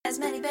has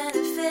many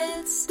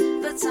benefits,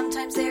 but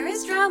sometimes there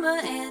is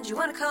drama and you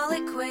want to call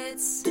it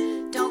quits.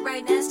 Don't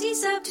write nasty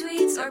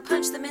subtweets or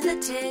punch them in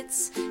the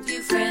tits.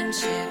 View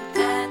friendship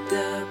at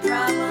the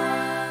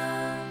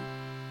problem.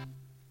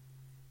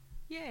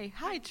 Yay.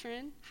 Hi,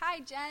 Trin.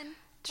 Hi, Jen.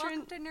 Trin,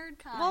 welcome to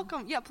NerdCon.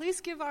 Welcome. Yeah,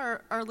 please give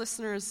our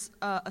listeners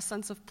a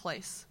sense of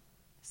place.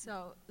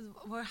 So,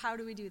 how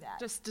do we do that?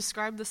 Just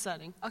describe the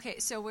setting. Okay,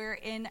 so we're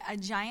in a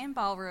giant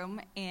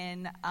ballroom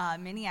in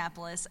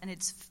Minneapolis, and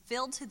it's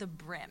filled to the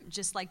brim.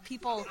 Just like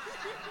people,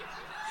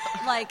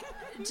 like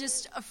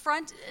just a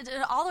front,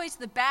 all the way to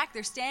the back.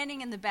 They're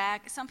standing in the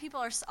back. Some people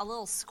are a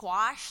little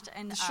squashed.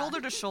 And Shoulder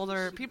to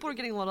shoulder. People are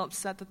getting a little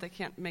upset that they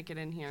can't make it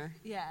in here.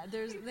 Yeah,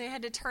 they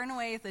had to turn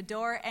away at the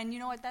door, and you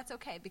know what? That's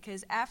okay,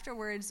 because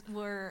afterwards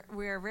we're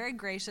very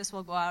gracious.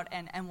 We'll go out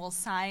and we'll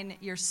sign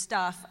your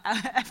stuff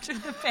after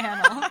the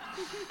panel.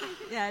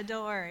 Yeah,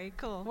 don't worry.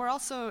 Cool. We're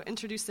also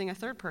introducing a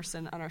third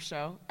person on our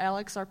show,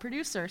 Alex, our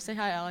producer. Say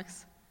hi,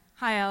 Alex.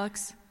 Hi,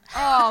 Alex.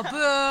 Oh, boo!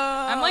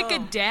 I'm like a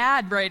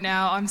dad right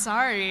now. I'm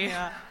sorry.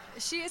 Yeah.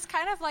 She is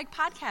kind of like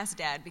podcast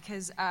dad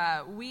because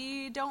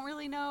we don't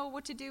really know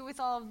what to do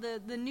with all of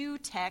the new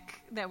tech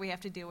that we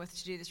have to deal with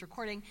to do this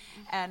recording.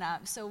 And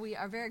so we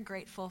are very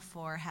grateful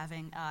for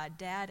having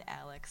Dad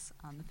Alex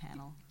on the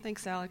panel.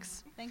 Thanks,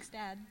 Alex. Thanks,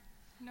 Dad.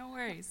 No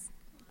worries.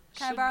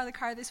 Can I borrow the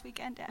car this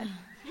weekend, Dad?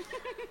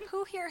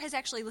 Who here has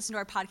actually listened to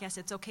our podcast?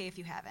 It's okay if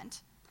you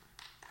haven't.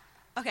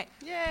 Okay.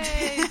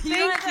 Yay!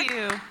 Thank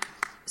you.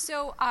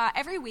 So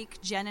every week,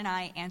 Jen and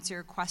I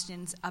answer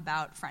questions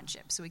about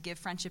friendship. So we give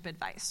friendship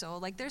advice. So,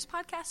 like, there's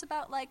podcasts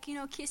about, like, you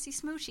know,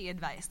 kissy-smoochy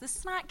advice. This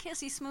is not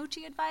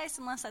kissy-smoochy advice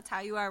unless that's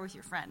how you are with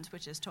your friends,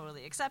 which is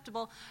totally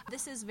acceptable.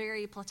 This is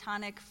very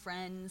platonic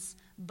friends,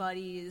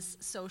 buddies,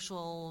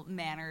 social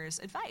manners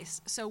advice.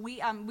 So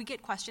we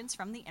get questions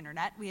from the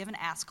internet. We have an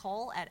ask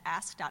hole at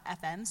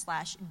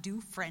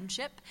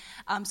ask.fm/dofriendship.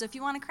 So if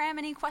you want to cram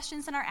any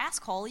questions in our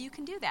ask hole, you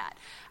can do that.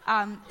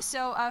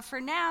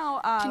 For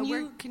now,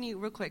 Can you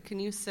real quick? Can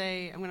you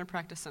say? I'm going to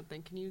practice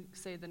something. Can you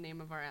say the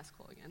name of our ask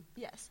hole again?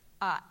 Yes.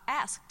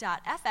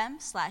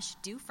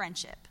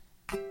 Ask.fm/dofriendship.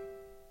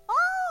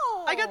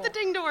 Oh! I got the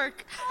ding to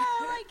work. Oh,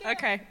 I like it.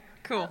 Okay.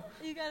 Cool.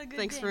 You got a good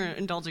Thanks ding. for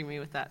indulging me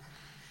with that.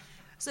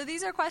 So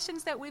these are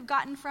questions that we've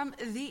gotten from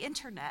the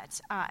internet,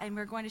 and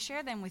we're going to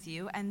share them with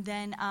you, and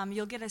then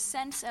you'll get a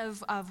sense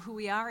of who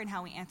we are and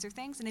how we answer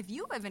things. And if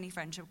you have any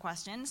friendship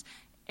questions,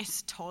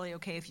 it's totally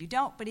okay if you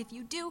don't, but if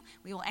you do,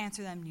 we will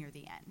answer them near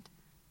the end.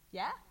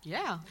 Yeah?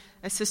 Yeah.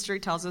 As history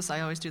tells us, I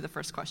always do the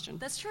first question.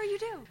 That's true, you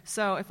do.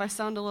 So if I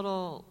sound a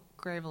little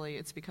gravelly,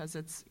 it's because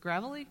it's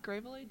gravelly.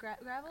 Gravel? It's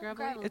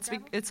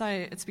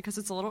because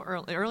it's a little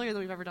earlier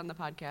than we've ever done the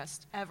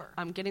podcast. Ever.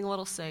 I'm getting a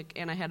little sick,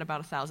 and I had about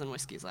 1,000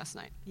 whiskeys last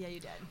night. Yeah, you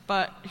did.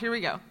 But here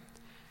we go.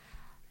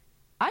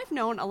 I've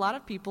known a lot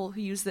of people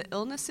who use the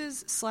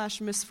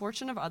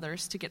illnesses/misfortune of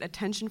others to get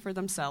attention for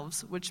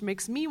themselves, which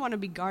makes me want to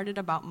be guarded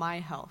about my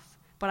health.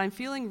 But I'm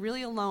feeling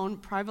really alone,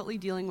 privately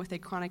dealing with a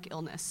chronic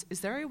illness. Is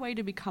there a way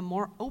to become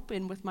more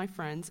open with my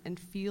friends and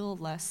feel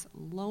less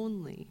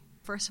lonely?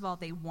 First of all,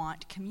 they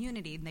want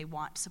community and they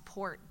want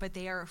support, but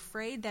they are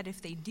afraid that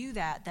if they do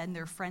that, then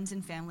their friends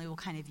and family will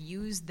kind of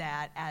use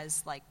that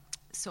as like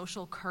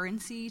social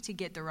currency to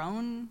get their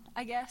own,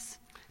 I guess.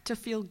 To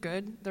feel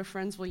good, their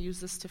friends will use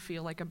this to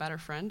feel like a better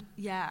friend.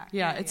 Yeah.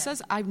 It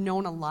says I've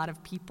known a lot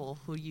of people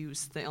who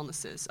use the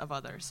illnesses of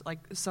others.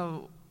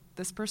 So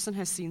this person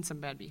has seen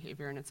some bad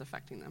behavior and it's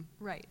affecting them.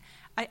 Right.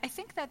 I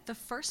think that the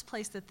first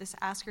place that this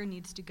asker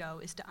needs to go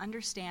is to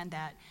understand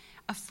that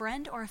a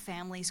friend or a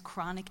family's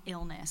chronic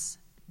illness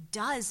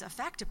does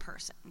affect a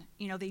person.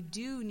 You know, they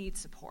do need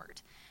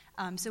support.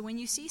 So when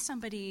you see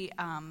somebody,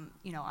 on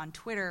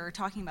Twitter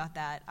talking about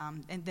that,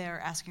 and they're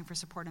asking for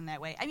support in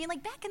that way, I mean,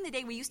 like back in the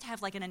day, we used to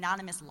have like an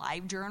anonymous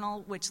live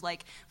journal, which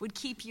like would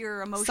keep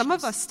your emotions. Some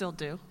of us still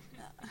do.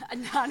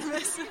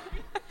 Anonymous.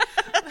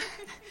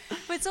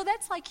 But so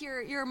that's like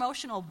your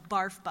emotional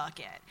barf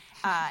bucket.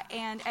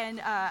 And an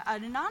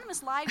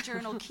anonymous live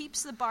journal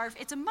keeps the barf.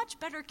 It's a much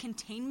better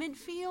containment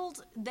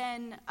field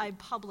than a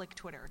public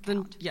Twitter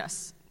account.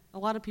 Yes. A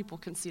lot of people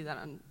can see that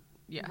on.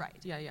 Yeah. Right.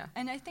 Yeah.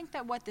 And I think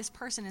that what this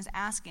person is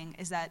asking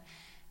is that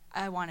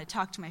I want to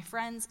talk to my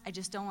friends. I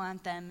just don't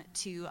want them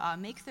to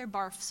make their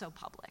barf so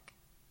public.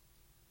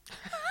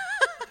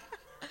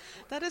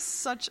 That is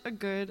such a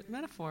good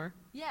metaphor.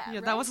 Yeah,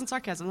 That right? wasn't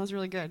sarcasm. That was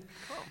really good.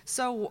 Cool.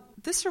 So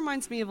this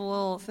reminds me of a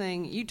little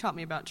thing you taught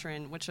me about,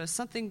 Trin, which is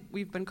something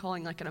we've been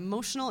calling like an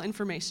emotional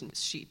information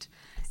sheet.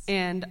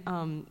 And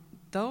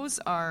those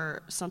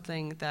are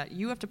something that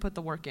you have to put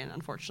the work in,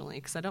 unfortunately,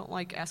 because I don't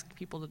like asking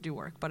people to do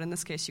work, but in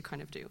this case you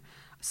kind of do.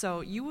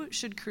 So you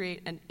should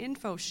create an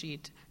info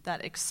sheet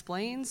that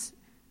explains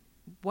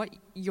what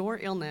your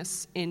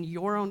illness in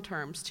your own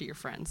terms to your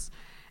friends.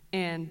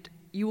 And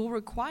you will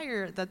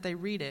require that they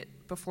read it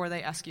before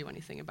they ask you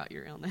anything about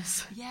your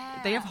illness. Yeah.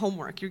 They have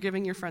homework. You're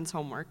giving your friends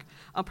homework.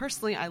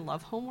 Personally, I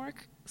love homework.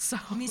 So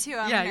Me too.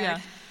 I'm a nerd. Yeah.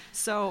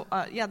 So,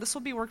 this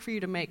will be work for you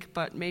to make,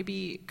 but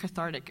maybe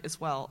cathartic as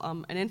well.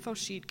 An info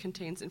sheet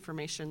contains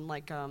information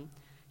like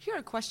here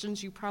are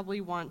questions you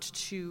probably want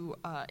to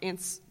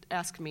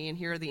ask me, and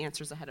here are the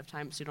answers ahead of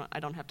time, so I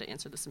don't have to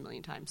answer this a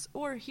million times.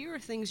 Or here are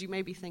things you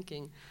may be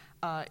thinking.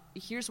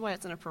 Here's why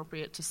it's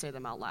inappropriate to say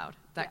them out loud.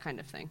 That kind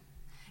of thing.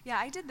 Yeah,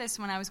 I did this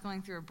when I was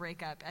going through a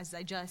breakup. As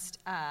I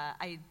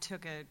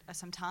took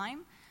some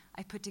time.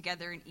 I put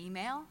together an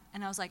email,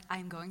 and I was like,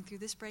 I'm going through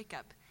this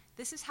breakup.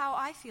 This is how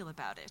I feel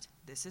about it.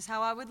 This is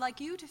how I would like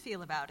you to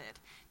feel about it.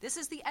 This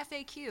is the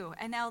FAQ.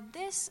 And now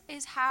this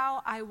is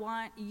how I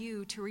want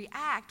you to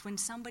react when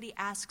somebody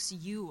asks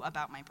you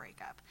about my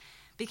breakup.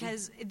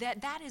 Because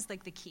that is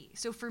like the key.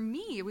 So for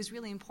me, it was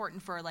really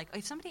important for like,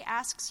 if somebody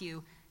asks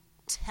you,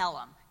 tell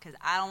them, because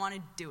I don't want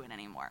to do it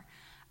anymore.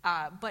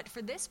 But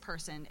for this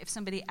person, if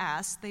somebody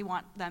asks, they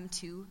want them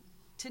to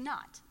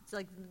not. It's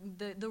like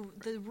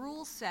the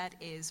rule set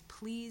is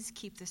please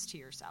keep this to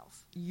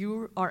yourself.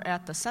 You are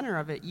at the center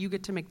of it. You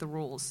get to make the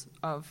rules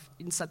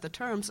and set the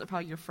terms of how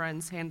your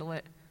friends handle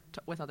it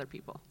with other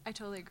people. I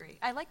totally agree.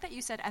 I like that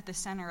you said at the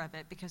center of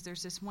it, because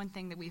there's this one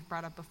thing that we've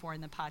brought up before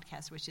in the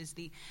podcast, which is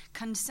the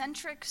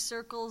concentric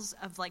circles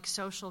of like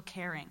social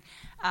caring.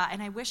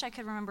 And I wish I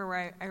could remember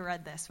where I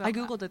read this. I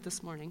Googled it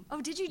this morning.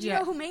 Oh, did you? Do you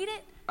know who made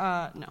it?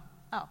 No.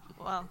 Oh,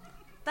 well,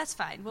 that's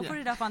fine. We'll put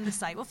it up on the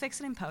site. We'll fix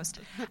it in post.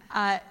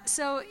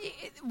 So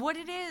what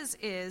it is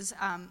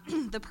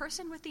the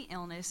person with the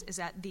illness is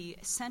at the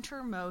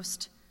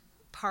centermost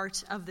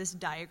part of this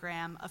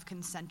diagram of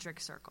concentric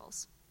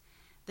circles.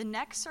 The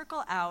next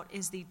circle out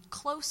is the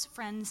close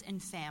friends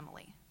and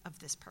family of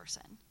this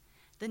person.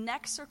 The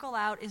next circle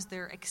out is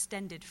their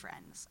extended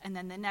friends. And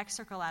then the next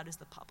circle out is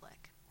the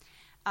public.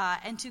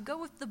 And to go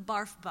with the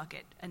barf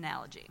bucket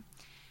analogy,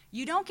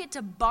 you don't get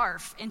to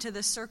barf into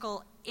the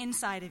circle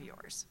inside of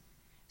yours.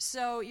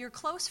 So your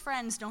close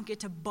friends don't get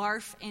to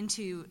barf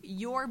into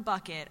your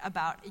bucket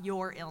about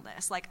your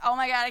illness. Like, oh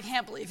my God, I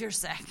can't believe you're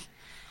sick.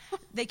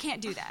 They can't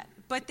do that.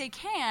 But they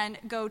can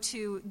go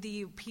to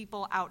the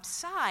people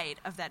outside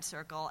of that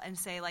circle and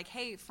say, like,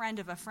 hey, friend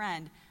of a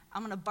friend,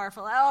 I'm going to barf.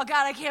 Oh,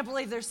 God, I can't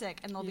believe they're sick.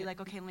 And they'll be like,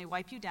 okay, let me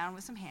wipe you down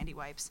with some handy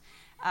wipes.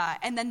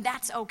 And then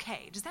that's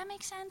okay. Does that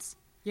make sense?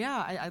 Yeah,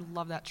 I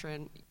love that,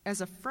 Trin.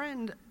 As a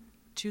friend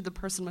to the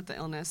person with the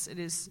illness, it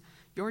is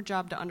your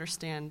job to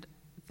understand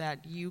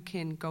that you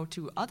can go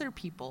to other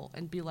people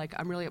and be like,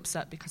 I'm really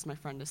upset because my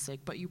friend is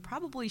sick, but you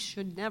probably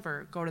should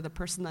never go to the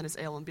person that is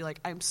ill and be like,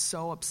 I'm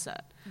so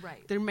upset.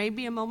 Right. There may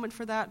be a moment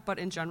for that, but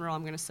in general,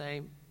 I'm going to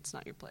say it's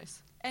not your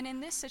place. And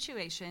in this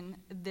situation,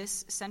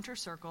 this center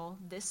circle,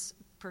 this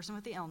person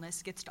with the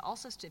illness gets to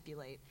also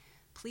stipulate,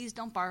 please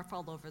don't barf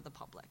all over the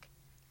public.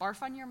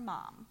 Barf on your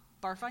mom.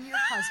 Barf on your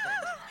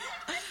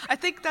husband. I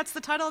think that's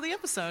the title of the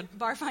episode.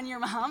 Barf on your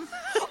mom?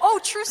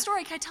 Oh, true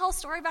story. Can I tell a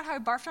story about how I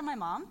barfed on my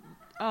mom?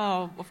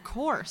 Oh, of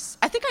course.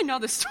 I think I know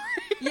this story.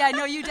 Yeah,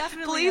 no, you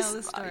definitely know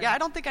this story. Yeah, I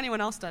don't think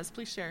anyone else does.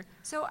 Please share.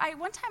 So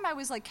one time I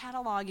was like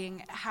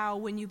cataloging how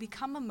when you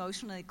become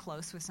emotionally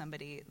close with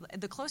somebody,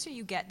 the closer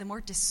you get, the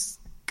more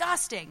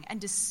disgusting and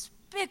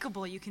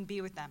despicable you can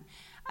be with them.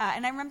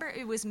 And I remember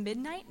it was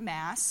midnight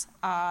mass,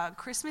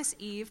 Christmas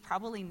Eve,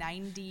 probably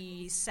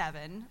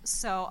 97.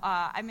 So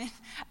I'm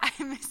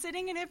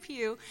sitting in a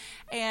pew,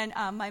 and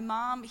my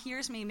mom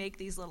hears me make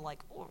these little like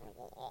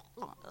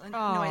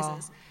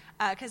noises.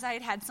 Because I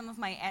had had some of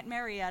my Aunt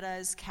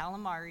Marietta's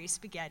calamari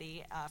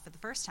spaghetti for the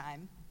first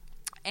time.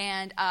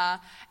 And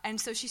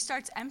so she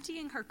starts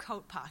emptying her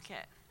coat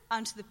pocket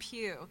onto the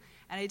pew,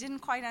 and I didn't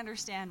quite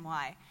understand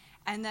why.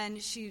 And then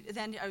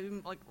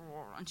I'm like,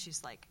 and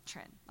she's like,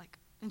 Trin, like,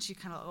 and she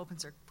kind of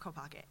opens her coat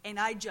pocket, and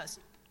I just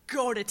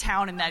go to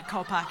town in that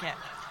coat pocket.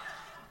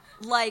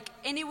 Like,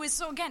 and it was,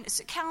 so again, it's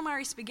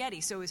calamari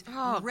spaghetti, so it was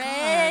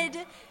red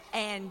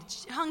and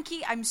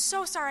hunky. I'm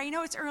so sorry. I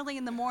know it's early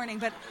in the morning,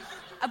 but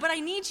I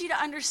need you to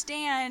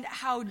understand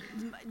how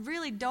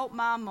really dope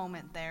mom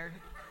moment there.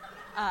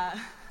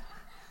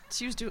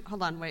 She was doing,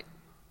 hold on, wait.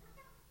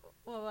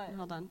 Well, what?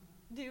 Hold on.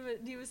 Do you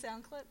have a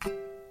sound clip?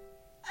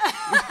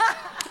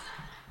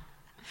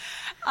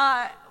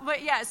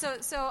 But yeah, so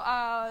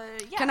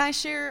yeah. Can I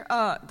share,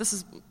 this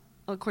is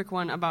a quick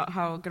one about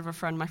how good of a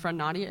friend my friend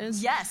Nadia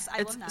is? Yes,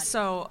 I love Nadia.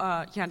 So,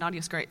 yeah,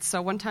 Nadia's great.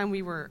 So one time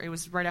it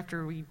was right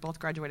after we both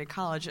graduated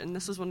college, and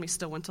this was when we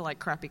still went to like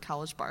crappy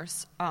college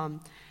bars.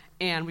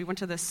 And we went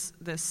to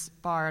this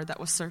bar that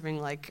was serving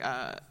like,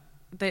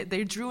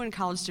 they drew in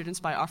college students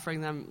by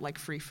offering them like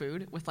free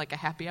food with like a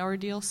happy hour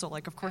deal. So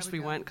like, of course we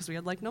went because we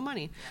had like no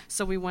money. Yeah.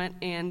 So we went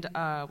and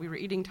we were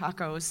eating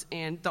tacos,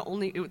 and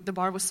the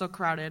bar was so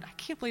crowded. I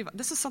can't believe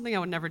this is something I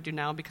would never do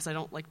now because I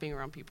don't like being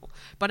around people.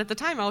 But at the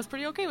time I was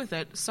pretty okay with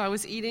it. So I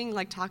was eating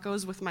like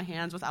tacos with my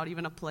hands without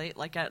even a plate,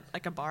 like at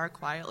like a bar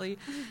quietly,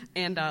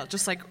 and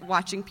just like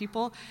watching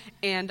people.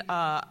 And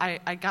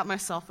I got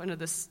myself into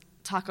this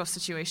taco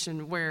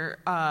situation where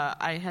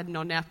I had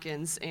no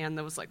napkins, and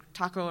there was like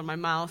taco in my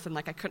mouth, and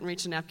like I couldn't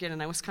reach a napkin,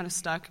 and I was kind of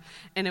stuck,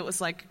 and it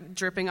was like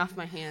dripping off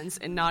my hands,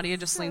 and Nadia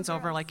just leans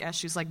over like as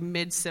she's like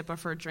mid sip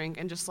of her drink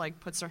and just like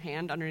puts her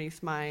hand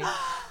underneath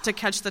to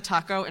catch the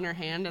taco in her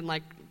hand and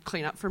like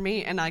clean up for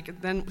me. And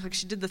then like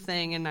she did the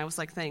thing, and I was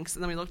like, thanks.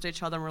 And then we looked at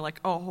each other and we're like,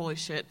 oh, holy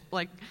shit,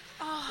 like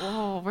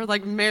oh, we're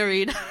like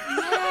married.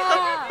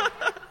 Yeah.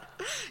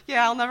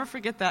 Yeah, I'll never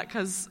forget that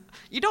because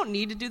you don't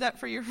need to do that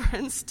for your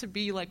friends to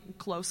be like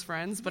close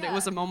friends, but it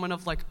was a moment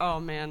of like, oh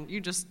man,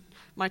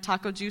 my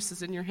taco juice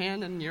is in your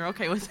hand and you're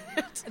okay with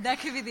it. That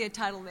could be the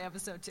title of the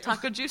episode too.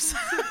 Taco juice?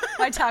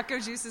 My taco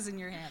juice is in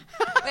your hand.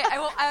 Wait,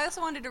 I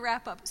also wanted to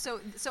wrap up. So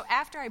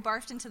after I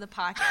barfed into the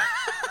pocket,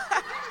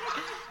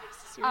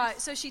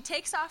 so she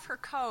takes off her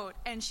coat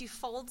and she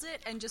folds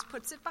it and just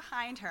puts it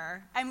behind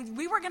her. And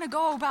we were going to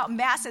go about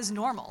mass as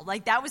normal.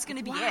 Like, that was going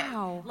to be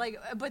it. Like,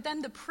 but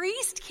then the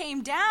priest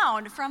came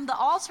down from the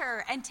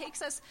altar and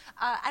takes us,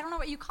 I don't know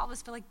what you call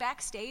this, but like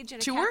backstage at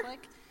a Tour?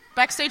 Catholic.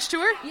 Backstage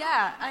tour?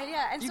 Yeah,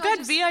 yeah. And You so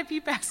got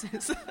VIP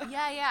passes.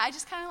 Yeah. I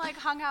just kind of like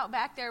hung out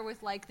back there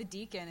with like the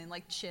deacon and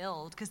like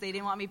chilled because they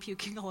didn't want me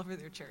puking all over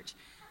their church.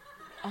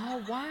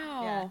 Oh,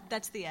 wow. Yeah,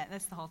 that's the end.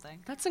 That's the whole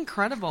thing. That's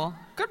incredible.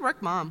 Good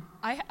work, Mom.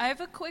 I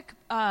have a quick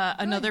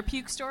another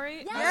puke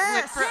story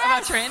Yes.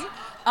 about Trin.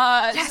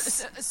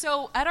 Yes.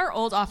 So at our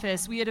old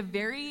office, we had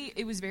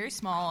it was very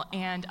small,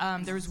 and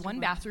there was one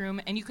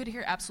bathroom, and you could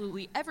hear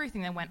absolutely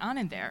everything that went on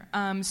in there.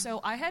 So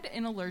I had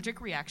an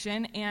allergic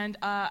reaction, and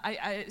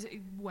I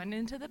went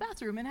into the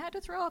bathroom and had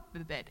to throw up a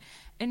bit.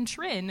 And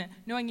Trin,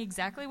 knowing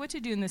exactly what to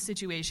do in this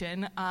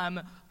situation,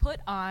 put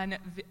on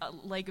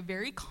like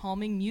very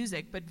calming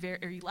music, but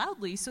very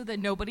loudly so that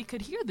nobody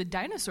could hear the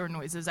dinosaur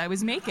noises I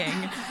was making,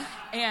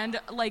 and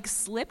like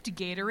slipped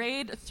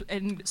Gatorade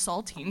and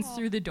saltines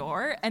through the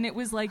door, and it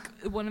was like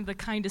one of the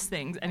kindest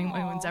things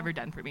anyone's ever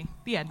done for me.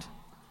 The end.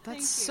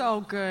 That's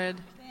so good.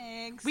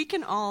 Thanks. We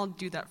can all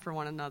do that for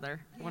one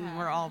another when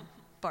we're all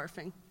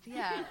barfing.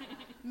 Yeah.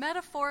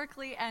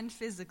 Metaphorically and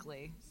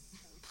physically.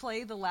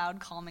 Play the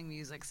loud, calming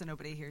music so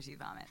nobody hears you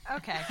vomit.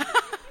 Okay.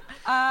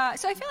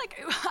 So I feel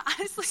like,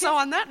 honestly... So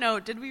on that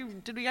note, did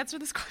we answer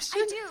this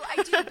question? I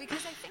do,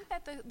 because I think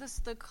that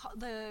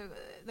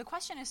the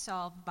question is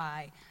solved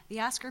by the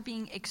asker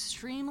being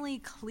extremely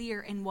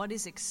clear in what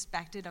is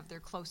expected of their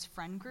close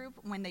friend group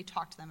when they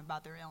talk to them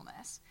about their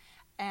illness.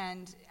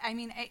 And, I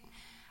mean,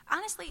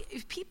 honestly,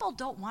 if people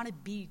don't want to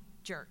be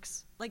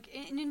jerks. Like,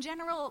 in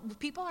general,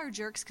 people are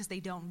jerks because they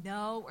don't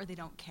know or they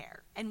don't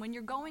care. And when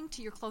you're going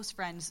to your close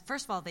friends,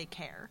 first of all, they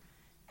care.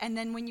 And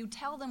then when you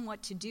tell them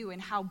what to do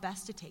and how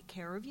best to take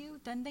care of you,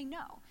 then they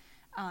know.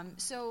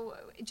 So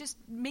just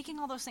making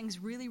all those things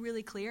really,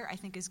 really clear, I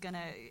think, is going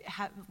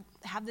to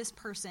have this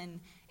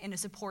person in a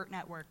support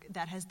network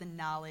that has the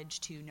knowledge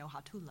to know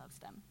how to love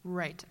them.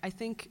 Right. I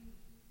think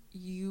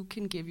you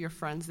can give your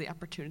friends the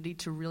opportunity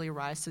to really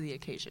rise to the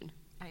occasion.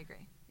 I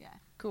agree. Yeah.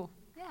 Cool.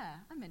 Yeah,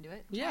 I'm into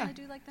it. Do you Yeah. want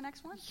to do, like, the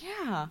next one?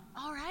 Yeah.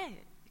 All right.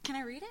 Can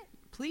I read it?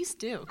 Please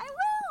do. I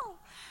will.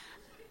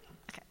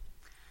 Okay.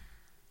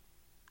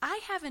 I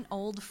have an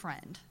old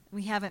friend,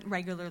 we haven't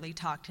regularly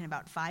talked in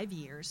about 5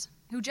 years,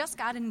 who just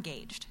got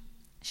engaged.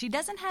 She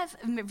doesn't have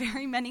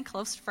very many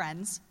close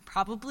friends,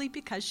 probably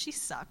because she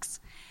sucks.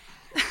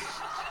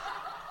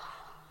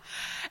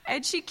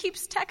 And she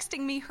keeps texting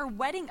me her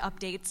wedding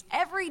updates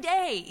every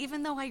day,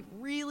 even though I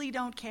really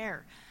don't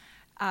care.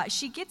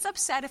 She gets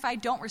upset if I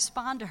don't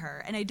respond to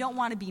her, and I don't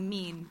want to be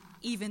mean,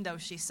 even though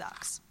she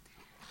sucks.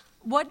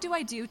 What do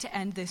I do to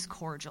end this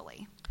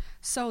cordially?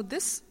 So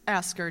this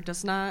asker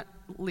does not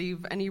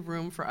leave any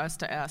room for us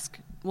to ask,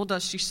 well,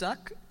 does she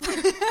suck?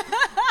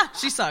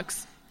 She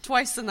sucks.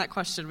 Twice in that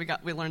question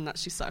we learned that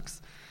she sucks.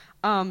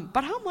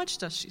 But how much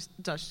does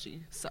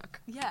she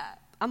suck? Yeah.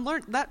 I'm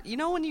learned that, you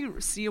know, when you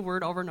see a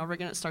word over and over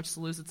again, it starts to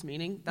lose its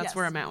meaning. That's Yes.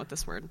 where I'm at with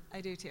this word.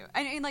 I do too.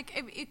 I mean,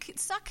 like,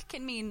 suck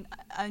can mean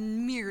a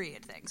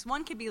myriad things.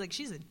 One could be like,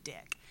 she's a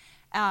dick.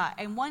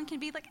 And one can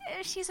be like,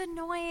 she's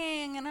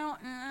annoying. And I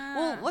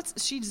don't, Well,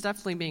 she's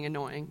definitely being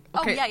annoying.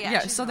 Oh,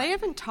 yeah, she's So they annoying.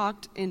 haven't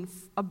talked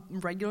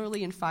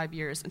regularly in 5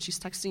 years, and she's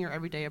texting her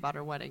every day about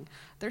her wedding.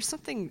 There's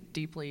something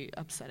deeply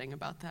upsetting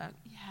about that.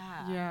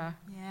 Yeah. Yeah.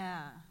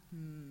 Yeah.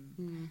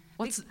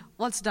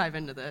 Let's dive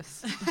into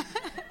this.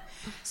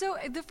 So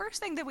the first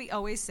thing that we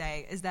always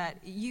say is that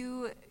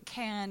you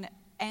can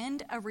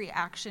end a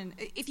reaction.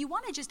 If you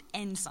want to just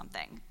end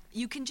something,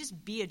 you can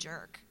just be a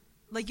jerk.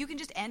 Like, you can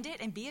just end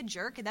it and be a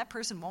jerk, and that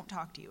person won't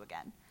talk to you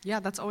again. Yeah,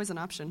 that's always an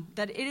option.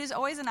 That it is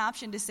always an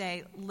option to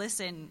say,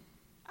 listen,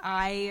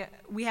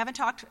 we haven't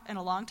talked in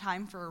a long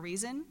time for a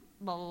reason,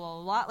 blah, blah,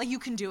 blah, blah. Like, you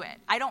can do it.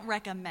 I don't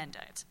recommend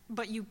it,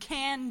 but you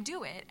can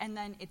do it, and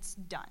then it's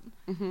done.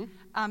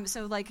 Mm-hmm.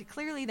 So, like,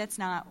 clearly that's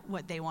not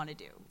what they want to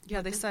do.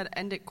 Yeah, they said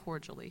end it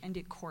cordially. End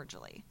it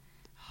cordially.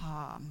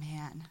 Oh,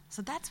 man.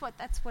 So that's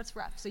what's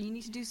rough. So you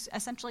need to do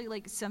essentially,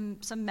 like, some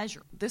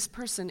measure. This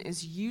person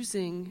is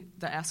using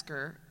the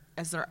asker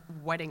as their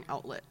wedding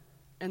outlet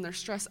and their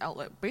stress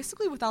outlet,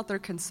 basically without their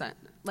consent.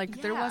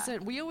 Like, there Yeah.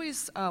 wasn't, we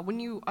always, when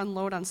you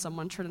unload on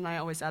someone, Trin and I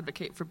always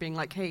advocate for being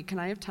like, hey, can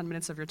I have 10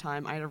 minutes of your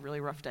time? I had a really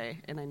rough day,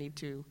 and I need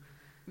to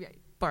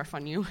barf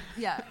on you.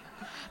 Yeah.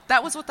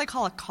 That was what they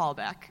call a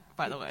callback,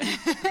 by the way.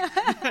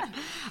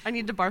 I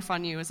need to barf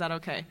on you. Is that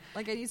okay?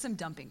 Like, I need some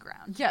dumping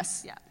ground.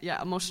 Yes. Yeah.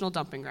 Yeah, emotional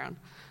dumping ground.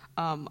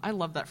 I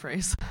love that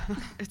phrase.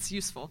 It's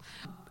useful.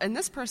 And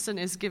this person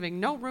is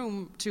giving no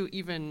room to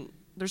even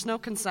there's no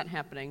consent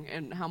happening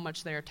in how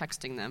much they are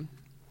texting them.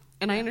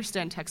 And I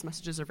understand text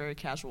messages are very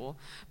casual,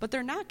 but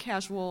they're not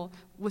casual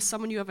with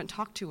someone you haven't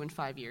talked to in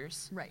 5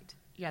 years. Right.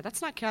 Yeah,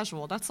 that's not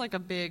casual. That's like a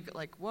big,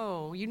 like,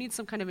 whoa, you need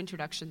some kind of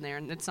introduction there,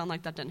 and it sounded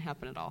like that didn't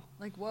happen at all.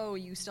 Like, whoa,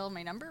 you still have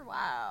my number?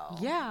 Wow.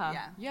 Yeah.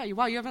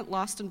 Wow, you haven't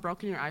lost and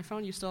broken your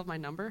iPhone? You still have my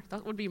number?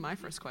 That would be my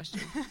first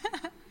question.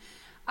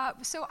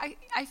 So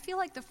I feel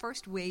like the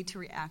first way to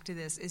react to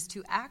this is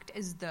to act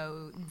as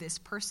though this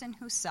person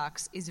who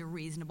sucks is a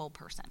reasonable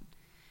person.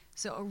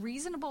 So a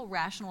reasonable,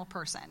 rational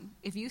person,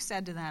 if you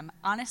said to them,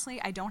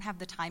 honestly, I don't have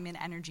the time and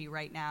energy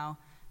right now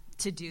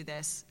to do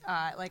this.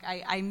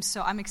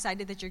 I'm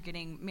excited that you're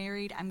getting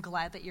married. I'm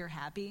glad that you're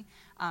happy,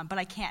 but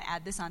I can't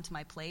add this onto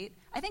my plate.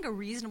 I think a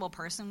reasonable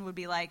person would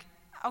be like,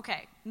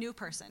 okay, new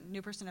person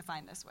to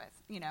find this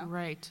with, you know?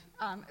 Right.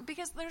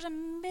 Because there's a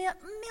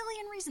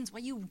million reasons why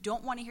you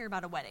don't want to hear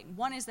about a wedding.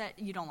 One is that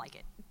you don't like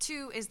it.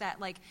 Two is that,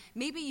 like,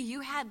 maybe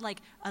you had,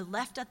 like, a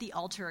left at the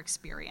altar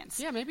experience.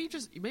 Yeah, maybe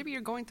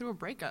you're going through a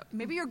breakup.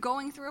 Maybe you're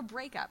going through a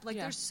breakup. Like,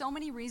 Yeah. there's so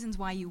many reasons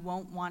why you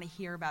won't want to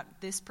hear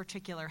about this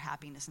particular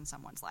happiness in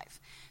someone's life.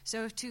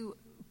 So to,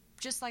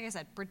 just like I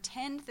said,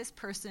 pretend this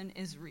person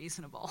is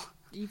reasonable.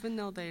 Even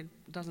though they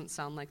doesn't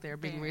sound like they're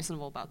being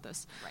reasonable about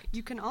this. Right.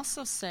 You can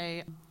also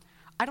say,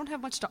 I don't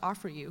have much to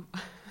offer you.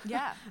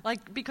 Yeah.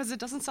 Like, because it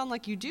doesn't sound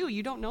like you do.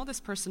 You don't know this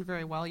person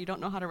very well. You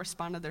don't know how to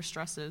respond to their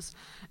stresses.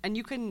 And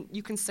you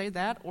can say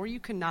that, or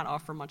you can not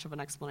offer much of an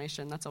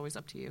explanation. That's always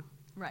up to you.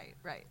 Right.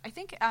 I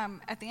think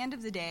at the end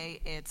of the day,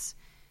 it's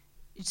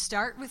you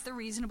start with the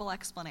reasonable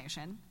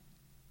explanation,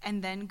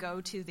 and then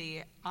go to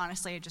the,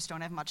 honestly, I just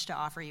don't have much to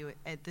offer you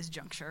at this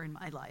juncture in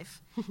my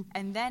life.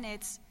 And then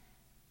it's,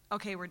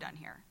 okay, we're done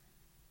here.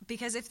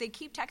 Because if they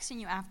keep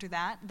texting you after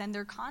that, then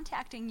they're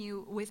contacting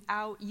you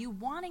without you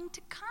wanting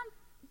to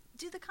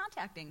do the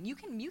contacting. You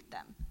can mute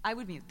them. I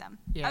would mute them.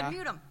 Yeah. I'd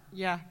mute them.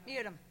 Yeah.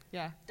 Mute them.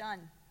 Yeah.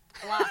 Done.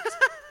 Blocked.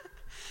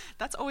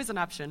 That's always an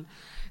option.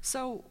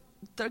 So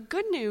the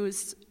good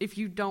news, if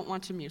you don't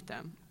want to mute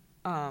them,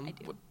 I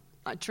do.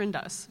 Trin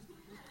does.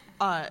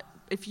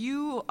 If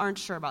you aren't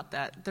sure about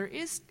that, there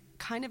is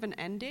kind of an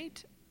end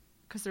date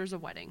because there's a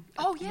wedding.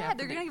 Oh, yeah, they're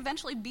happening. going to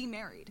eventually be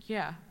married.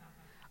 Yeah.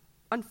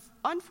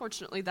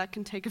 Unfortunately, that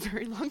can take a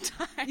very long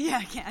time. Yeah,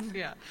 it can.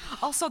 Yeah.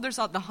 Also, there's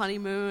the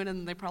honeymoon,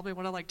 and they probably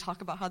want to, like,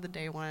 talk about how the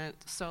day went.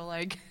 So,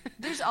 like...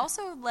 There's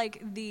also, like,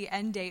 the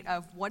end date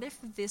of what if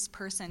this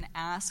person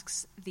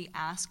asks the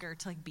asker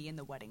to, like, be in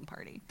the wedding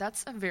party?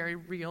 That's a very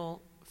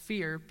real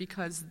fear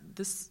because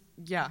this...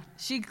 Yeah.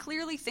 She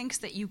clearly thinks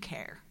that you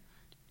care.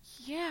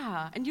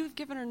 Yeah, and you've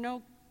given her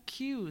no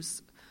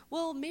cues.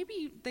 Well,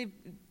 maybe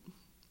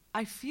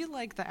I feel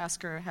like the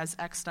asker has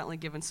accidentally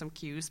given some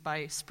cues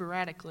by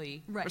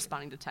sporadically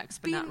responding to texts,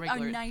 but Being not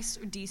regularly. a nice,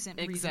 decent,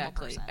 reasonable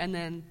Exactly. person. And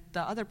then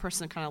the other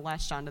person kind of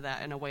latched onto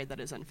that in a way that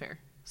is unfair.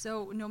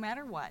 So no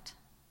matter what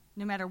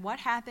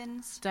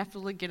happens...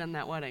 Definitely get in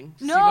that wedding.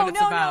 See No, what it's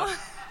no, about. no.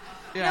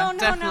 Yeah, No.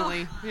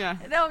 definitely. Yeah.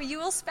 No, you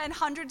will spend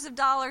hundreds of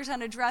dollars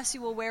on a dress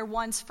you will wear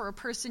once for a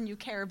person you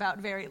care about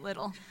very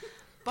little.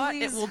 But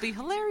Please. it will be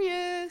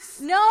hilarious.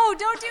 No,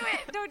 don't do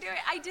it. Don't do it.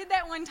 I did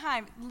that one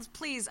time.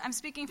 Please, I'm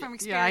speaking from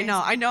experience.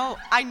 Yeah,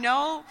 I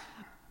know.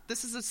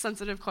 This is a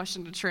sensitive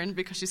question to Trin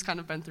because she's kind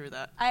of been through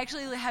that. I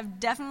actually have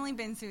definitely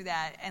been through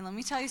that. And let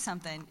me tell you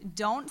something.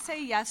 Don't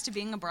say yes to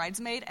being a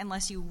bridesmaid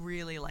unless you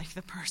really like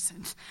the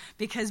person.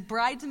 Because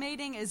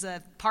bridesmaiding is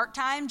a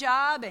part-time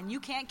job, and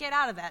you can't get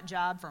out of that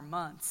job for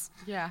months.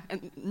 Yeah,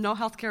 and no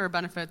health care or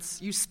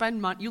benefits. You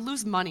spend money. You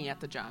lose money at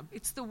the job.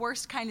 It's the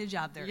worst kind of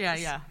job there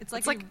is. Yeah. It's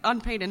like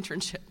unpaid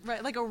internship.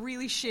 right, like a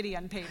really shitty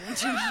unpaid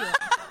internship.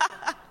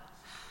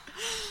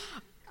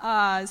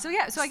 So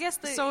I guess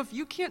So if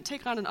you can't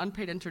take on an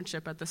unpaid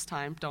internship at this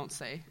time, don't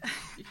say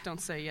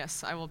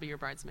yes, I will be your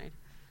bridesmaid.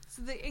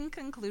 So the in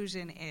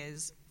conclusion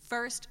is,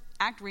 first,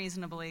 act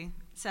reasonably.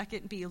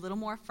 Second, be a little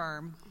more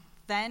firm.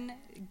 Then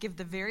give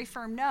the very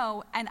firm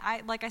no. And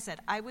like I said,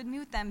 I would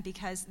mute them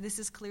because this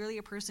is clearly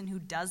a person who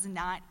does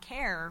not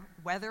care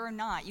whether or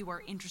not you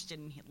are interested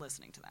in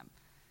listening to them.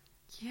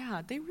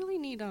 Yeah, they really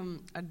need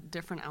a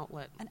different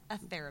outlet. A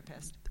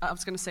therapist. I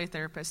was going to say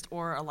therapist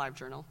or a live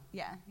journal.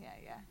 Yeah.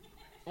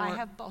 Or- I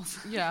have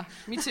both. Yeah,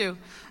 me too.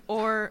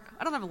 Or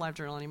I don't have a live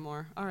journal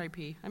anymore.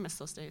 R.I.P. I miss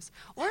those days.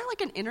 Or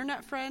like an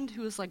internet friend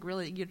who is like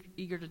really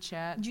eager to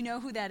chat. Do you know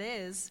who that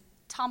is?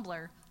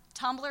 Tumblr.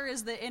 Tumblr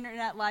is the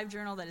internet live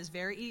journal that is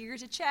very eager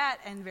to chat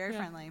and very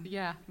friendly.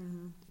 Yeah.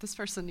 Mm-hmm. This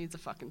person needs a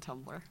fucking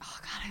Tumblr. Oh,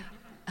 God,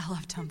 I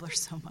love Tumblr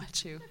so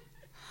much. Too.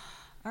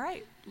 All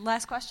right,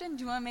 last question.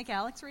 Do you want to make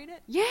Alex read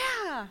it? Yeah.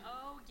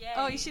 Oh, yay.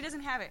 Oh, she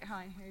doesn't have it.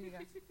 Hold on, here you go.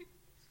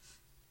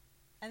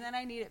 And then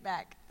I need it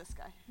back, this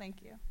guy.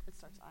 Thank you. It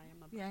starts, I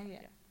am a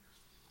Yeah.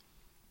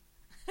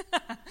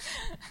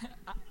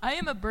 I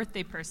am a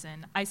birthday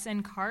person. I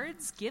send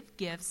cards, give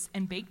gifts,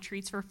 and bake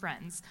treats for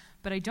friends,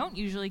 but I don't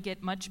usually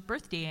get much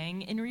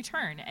birthdaying in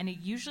return, and it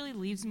usually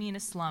leaves me in a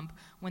slump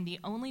when the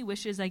only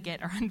wishes I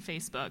get are on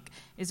Facebook.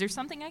 Is there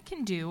something I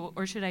can do,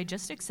 or should I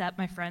just accept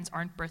my friends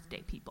aren't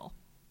birthday people?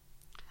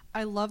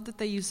 I love that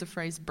they use the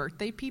phrase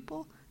birthday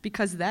people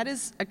because that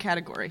is a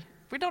category.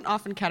 We don't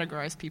often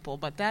categorize people,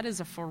 but that is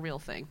a for real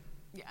thing.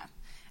 Yeah.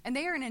 And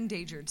they are an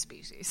endangered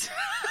species.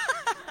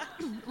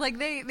 Like,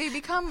 they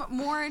become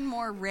more and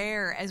more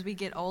rare as we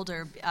get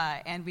older,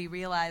 and we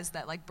realize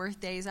that, like,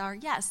 birthdays are,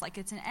 yes, like,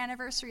 it's an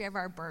anniversary of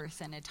our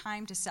birth and a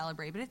time to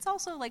celebrate, but it's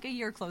also, like, a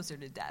year closer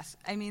to death.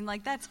 I mean,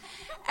 like, that's,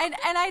 and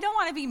I don't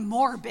want to be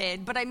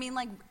morbid, but I mean,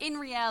 like, in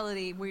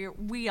reality,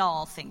 we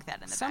all think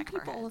that in the back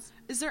of our heads.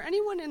 Is there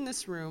anyone in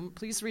this room,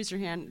 please raise your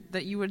hand,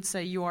 that you would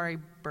say you are a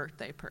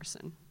birthday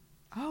person?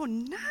 Oh,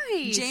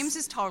 nice. James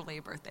is totally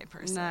a birthday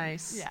person.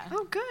 Nice. Yeah.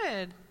 Oh,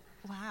 good.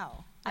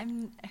 Wow.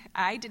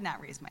 I did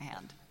not raise my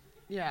hand.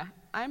 Yeah.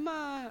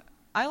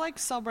 I like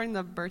celebrating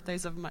the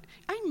birthdays of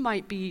I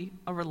might be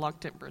a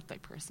reluctant birthday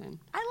person.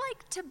 I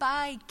like to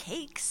buy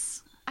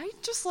cakes. I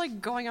just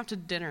like going out to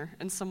dinner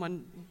and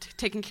someone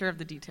taking care of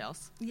the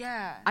details.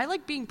 Yeah. I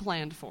like being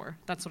planned for.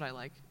 That's what I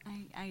like.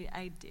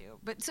 I do.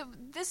 But so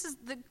this is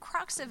the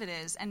crux of it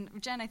is, and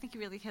Jen, I think you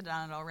really hit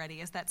on it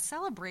already, is that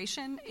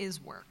celebration is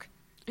work.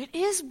 It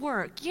is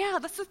work. Yeah,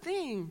 that's the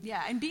thing.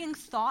 Yeah, and being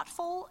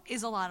thoughtful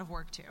is a lot of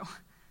work too.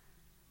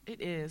 It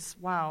is.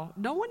 Wow.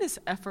 No one is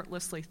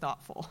effortlessly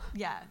thoughtful.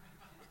 Yeah.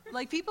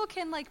 Like, people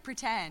can, like,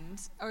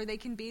 pretend, or they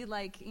can be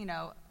like, you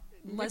know,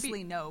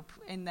 Leslie Knope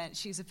in that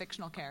she's a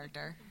fictional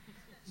character.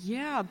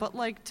 Yeah, but,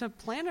 like, to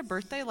plan a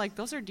birthday, like,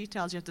 those are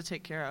details you have to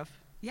take care of.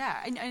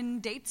 Yeah,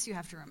 and dates you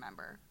have to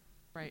remember.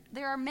 Right.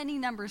 There are many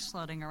numbers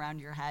floating around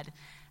your head.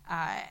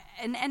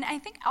 And I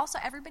think also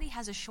everybody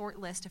has a short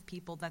list of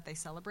people that they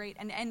celebrate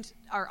and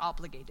are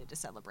obligated to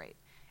celebrate.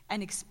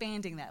 And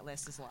expanding that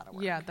list is a lot of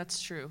work. Yeah,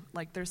 that's true.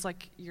 Like, there's,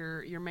 like,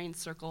 your main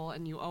circle,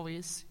 and you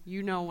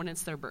know when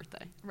it's their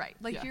birthday. Right.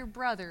 Like, your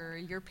brother,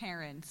 your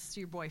parents,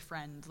 your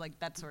boyfriend, like,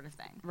 that sort of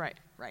thing. Right.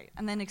 Right.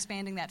 And then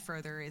expanding that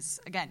further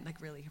is, again,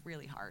 like, really,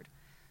 really hard.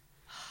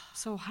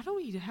 So how do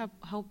we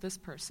help this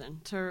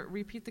person? To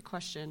repeat the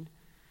question,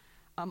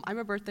 I'm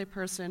a birthday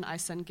person. I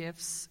send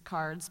gifts,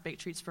 cards, bake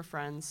treats for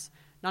friends.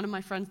 None of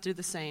my friends do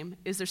the same.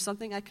 Is there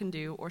something I can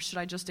do, or should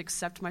I just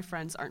accept my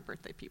friends aren't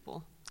birthday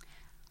people?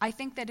 I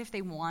think that if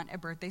they want a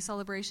birthday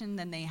celebration,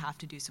 then they have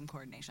to do some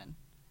coordination.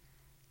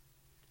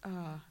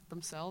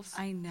 Themselves?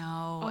 I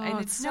know. Oh, and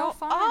it's so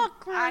fun.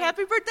 awkward.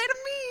 Happy birthday to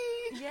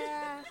me!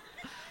 Yeah.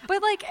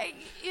 But, like,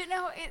 you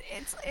know,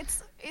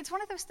 it's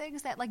one of those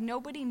things that, like,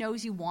 nobody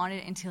knows you want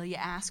it until you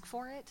ask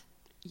for it.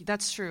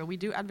 That's true. We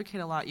do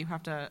advocate a lot. You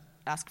have to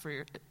ask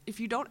for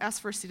if you don't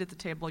ask for a seat at the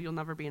table, you'll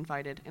never be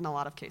invited in a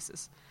lot of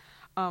cases.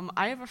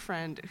 I have a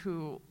friend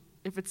who,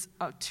 if it's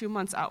 2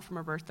 months out from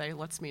her birthday,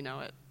 lets me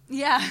know it.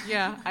 Yeah.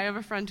 Yeah, I have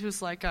a friend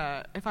who's like,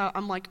 if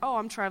I'm like, oh,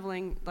 I'm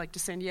traveling like to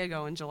San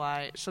Diego in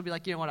July, she'll be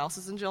like, you know what else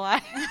is in July?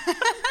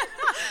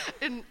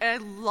 and I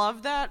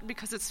love that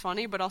because it's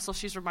funny, but also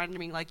she's reminding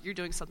me, like, you're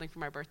doing something for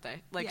my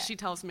birthday. Like, she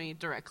tells me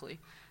directly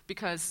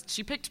because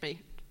she picked me.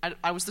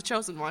 I was the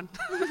chosen one.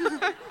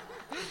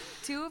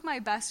 2 of my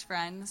best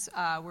friends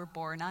were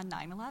born on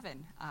 9/11,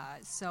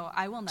 so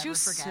I will never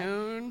forget. Too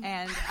soon.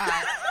 And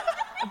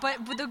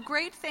but the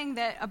great thing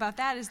about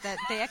that is that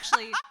they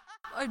actually.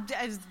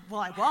 Well,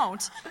 I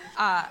won't.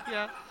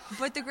 Yeah.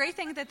 But the great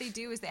thing that they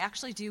do is they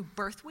actually do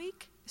birth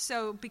week.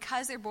 So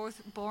because they're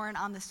both born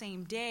on the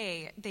same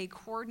day, they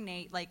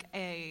coordinate like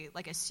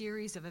a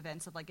series of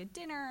events of like a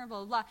dinner, blah,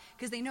 blah, blah,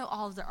 because they know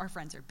all of our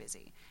friends are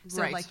busy.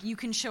 So Right. like you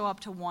can show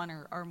up to one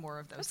or more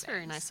of those That's things.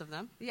 very nice of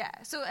them. Yeah.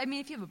 So, I mean,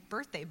 if you have a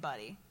birthday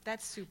buddy,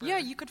 that's super. Yeah,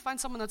 you could find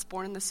someone that's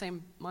born in the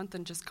same month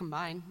and just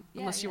combine,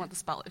 unless you want the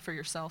spotlight for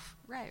yourself.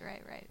 Right.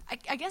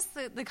 I guess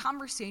the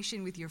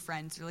conversation with your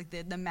friends, or like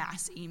the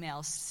mass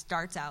email,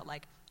 starts out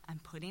like, I'm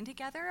putting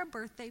together a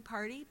birthday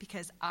party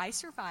because I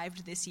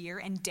survived this year,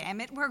 and damn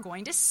it, we're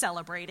going to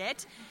celebrate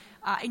it.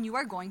 And you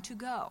are going to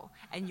go,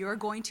 and you're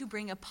going to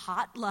bring a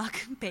potluck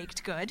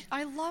baked good.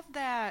 I love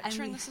that. And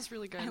Trin, this is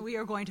really good. And we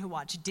are going to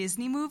watch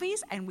Disney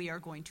movies, and we are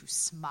going to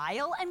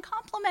smile and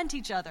compliment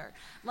each other.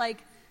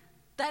 Like,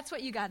 that's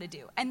what you got to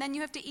do. And then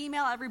you have to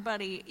email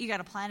everybody. You got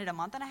to plan it a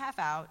month and a half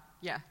out.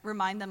 Yeah.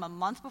 Remind them a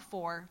month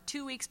before,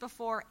 2 weeks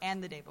before,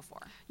 and the day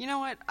before. You know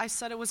what? I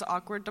said it was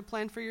awkward to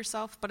plan for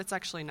yourself, but it's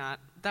actually not.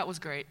 That was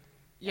great.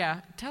 Yeah.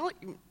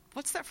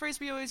 What's that phrase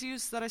we always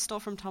use that I stole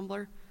from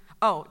Tumblr?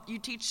 Oh, you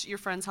teach your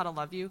friends how to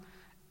love you.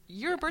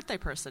 You're a birthday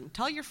person.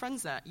 Tell your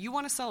friends that. You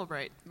want to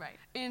celebrate. Right.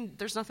 And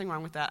there's nothing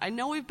wrong with that. I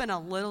know we've been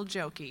a little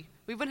jokey.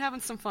 We've been having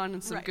some fun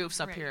and some Right,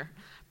 goofs up right. here.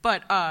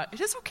 But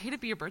it is okay to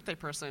be a birthday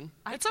person.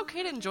 It's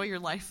okay to enjoy your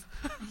life.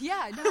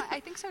 Yeah, no,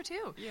 I think so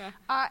too. Yeah.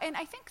 And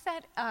I think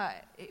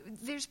that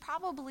there's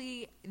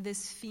probably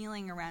this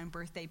feeling around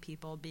birthday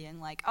people being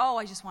like, oh,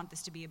 I just want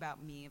this to be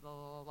about me, blah,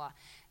 blah, blah, blah.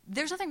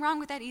 There's nothing wrong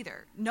with that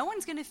either. No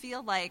one's going to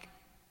feel like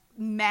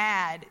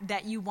mad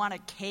that you want a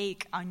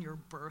cake on your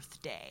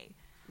birthday.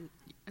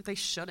 They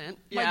shouldn't.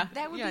 Like, Yeah.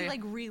 that would Yeah, be yeah.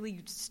 like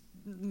really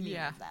mean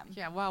Yeah. of them.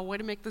 Yeah, wow, way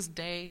to make this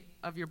day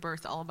of your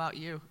birth all about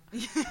you.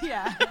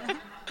 Yeah.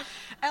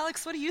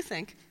 Alex, what do you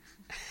think?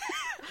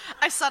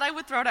 I said I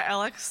would throw to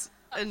Alex,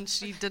 and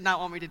she did not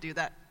want me to do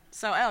that.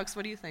 So, Alex,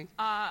 what do you think?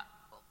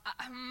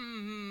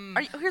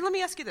 Here, let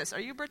me ask you this. Are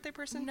you a birthday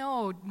person?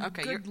 No.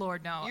 Okay. Good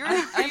Lord, no.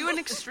 Are you an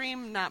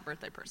extreme not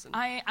birthday person?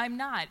 I'm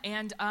not.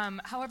 And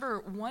however,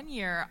 one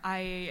year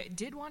I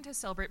did want to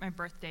celebrate my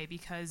birthday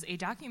because a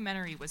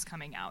documentary was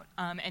coming out.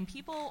 And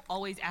people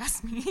always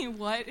ask me,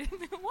 why is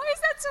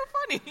that so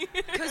funny?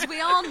 Because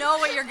we all know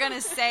what you're going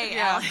to say,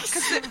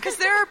 Alex. Because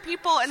there are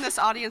people in this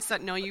audience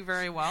that know you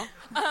very well.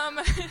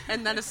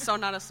 And that is so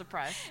not a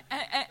surprise.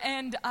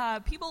 And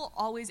people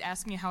always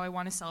ask me how I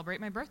want to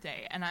celebrate my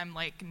birthday. And I'm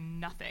like,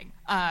 nothing.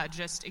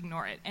 Just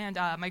ignore it. And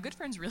my good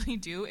friends really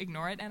do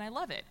ignore it, and I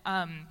love it.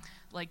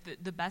 Like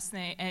the best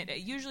thing, and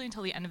usually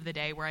until the end of the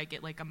day where I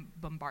get like a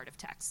bombard of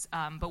texts.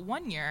 But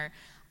one year,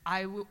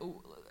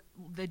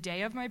 the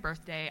day of my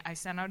birthday, I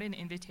sent out an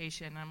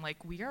invitation. And I'm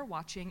like, we are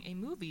watching a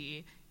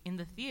movie in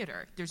the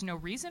theater. There's no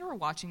reason we're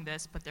watching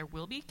this, but there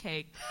will be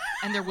cake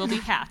and there will be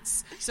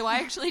hats. So I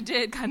actually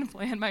did kind of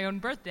plan my own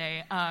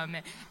birthday.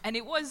 And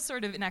it was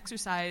sort of an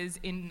exercise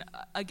in,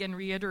 again,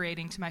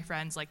 reiterating to my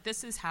friends, like,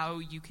 this is how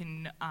you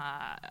can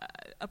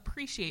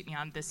appreciate me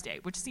on this day,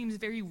 which seems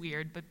very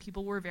weird, but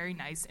people were very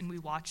nice, and we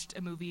watched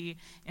a movie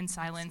in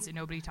silence, and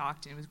nobody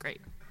talked, and it was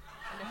great.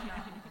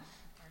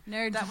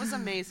 Nerd. That was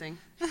amazing.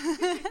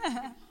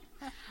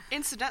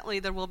 Incidentally,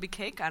 there will be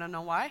cake. I don't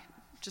know why.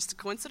 Just a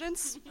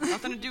coincidence.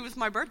 Nothing to do with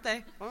my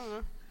birthday. I don't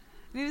know.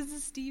 It was a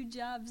Steve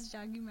Jobs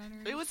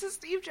documentary. It was a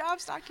Steve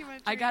Jobs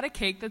documentary. I got a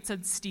cake that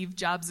said Steve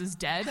Jobs is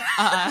dead.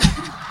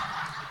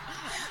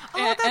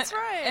 That's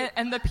right.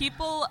 And the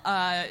people,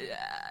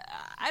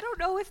 I don't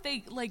know if they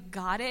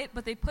got it,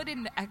 but they put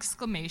an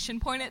exclamation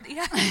point at the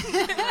end.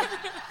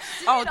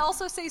 Did it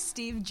also say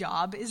Steve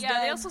Jobs is dead?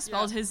 Yeah, they also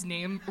spelled his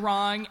name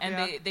wrong,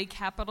 and they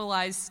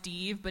capitalized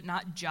Steve, but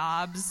not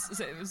Jobs.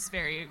 So it was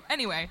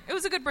anyway, it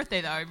was a good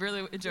birthday, though. I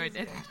really enjoyed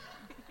it.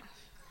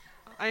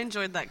 I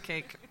enjoyed that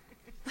cake.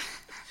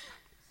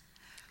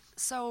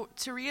 So,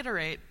 to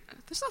reiterate,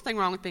 there's nothing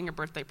wrong with being a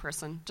birthday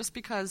person, just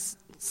because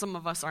some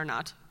of us are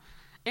not.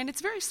 And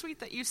it's very sweet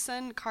that you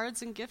send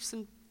cards and gifts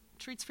and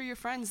treats for your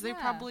friends. They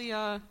probably,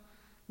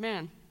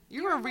 man,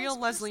 you're a real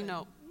nice Leslie person.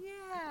 Knope.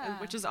 Yeah.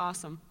 Which is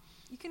awesome.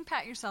 You can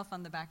pat yourself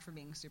on the back for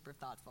being super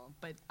thoughtful.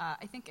 But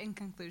I think in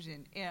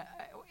conclusion,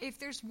 if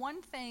there's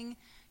one thing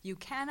you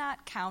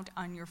cannot count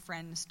on your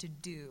friends to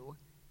do,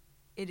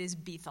 it is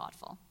be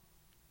thoughtful.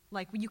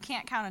 Like, you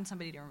can't count on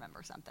somebody to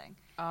remember something.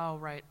 Oh,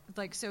 right.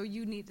 Like, so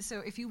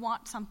if you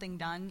want something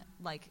done,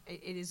 like,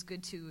 it is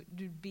good to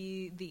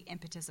be the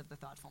impetus of the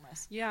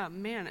thoughtfulness. Yeah,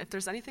 man, if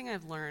there's anything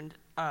I've learned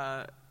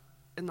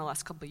in the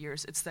last couple of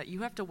years, it's that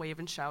you have to wave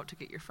and shout to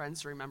get your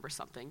friends to remember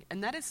something.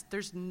 And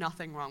there's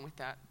nothing wrong with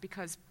that,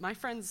 because my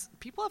friends,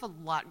 people have a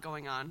lot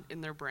going on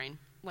in their brain.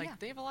 Like,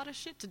 they have a lot of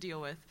shit to deal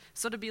with.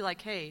 So to be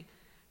like, hey,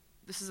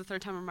 this is the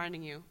third time I'm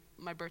reminding you,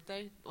 my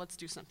birthday, let's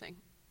do something.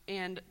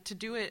 And to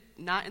do it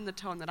not in the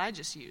tone that I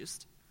just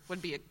used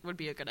would be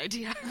a good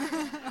idea.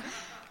 I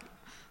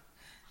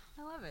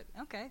love it.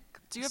 Okay.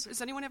 Does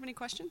anyone have any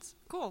questions?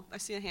 Cool. I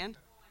see a hand.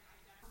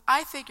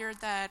 I figured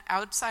that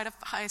outside of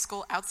high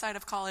school, outside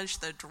of college,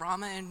 the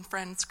drama in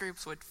friends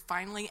groups would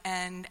finally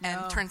end,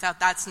 and turns out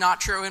that's not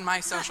true in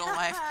my social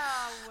life.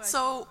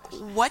 So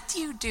what do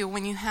you do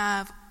when you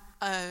have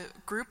a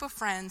group of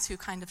friends who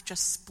kind of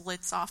just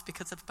splits off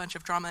because of a bunch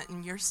of drama,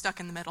 and you're stuck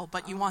in the middle,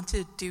 but you want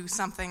to do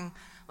something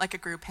like a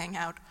group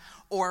hangout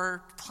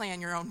or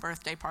plan your own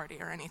birthday party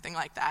or anything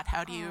like that?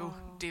 How do you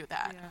do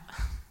that?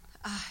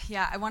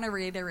 Yeah, I want to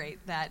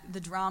reiterate that the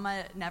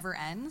drama never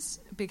ends,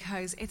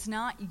 because it's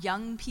not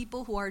young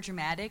people who are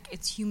dramatic,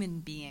 it's human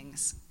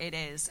beings. It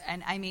is.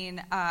 And I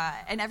mean,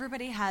 and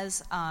everybody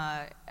has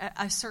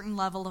a certain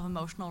level of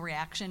emotional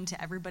reaction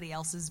to everybody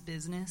else's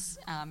business,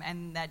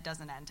 and that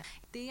doesn't end.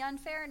 The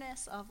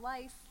unfairness of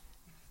life.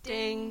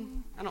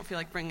 Ding. I don't feel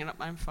like bringing up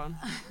my phone.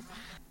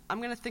 I'm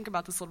going to think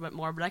about this a little bit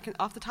more, but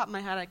off the top of my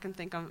head, I can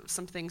think of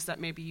some things that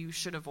maybe you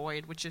should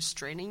avoid, which is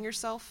straining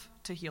yourself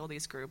to heal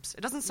these groups.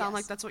 It doesn't sound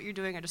like that's what you're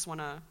doing. I just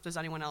want to, if there's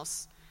anyone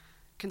else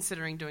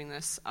considering doing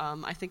this,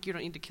 I think you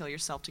don't need to kill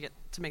yourself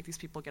to make these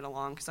people get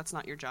along, because that's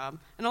not your job.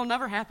 And it'll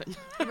never happen.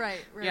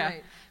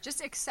 Right.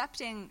 Just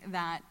accepting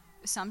that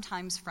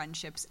sometimes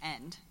friendships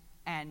end,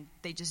 and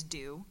they just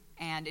do.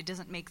 And it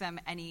doesn't make them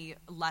any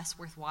less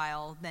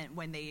worthwhile than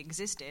when they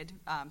existed.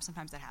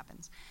 Sometimes that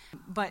happens.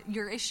 But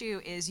your issue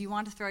is you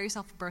want to throw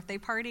yourself a birthday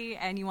party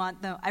and you want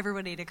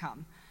everybody to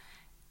come.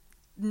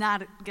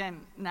 Not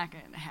going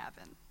to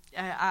happen.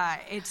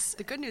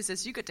 The good news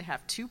is you get to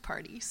have 2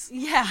 parties.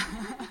 Yeah.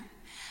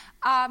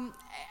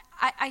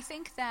 I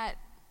think that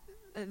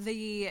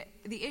the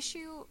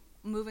issue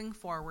moving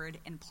forward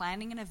in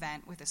planning an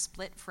event with a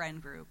split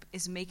friend group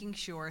is making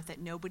sure that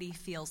nobody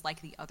feels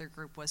like the other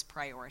group was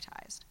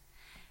prioritized.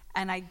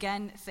 And I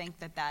again think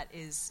that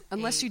is...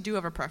 Unless you do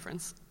have a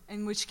preference.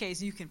 In which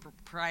case you can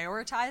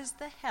prioritize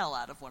the hell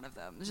out of one of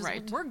them. Just,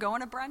 right. We're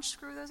going to brunch,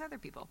 screw those other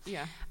people.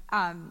 Yeah.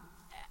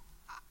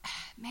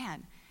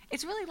 Man,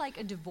 It's really like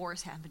a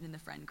divorce happened in the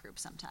friend group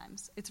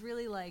sometimes. It's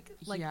really like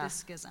Yeah. this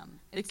schism.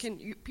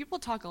 People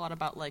talk a lot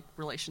about like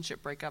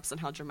relationship breakups and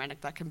how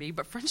dramatic that can be,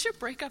 but friendship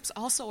breakups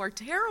also are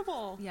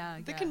terrible. Yeah,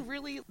 They yeah. can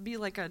really be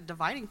like a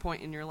dividing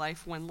point in your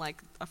life when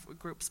like a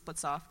group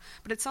splits off.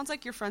 But it sounds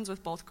like you're friends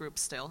with both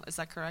groups still. Is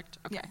that correct?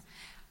 Okay. Yeah.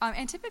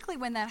 And typically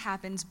when that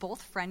happens,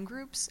 both friend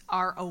groups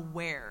are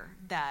aware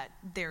that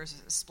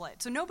there's a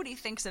split. So nobody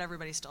thinks that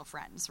everybody's still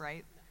friends,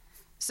 right?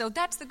 So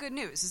that's the good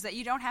news, is that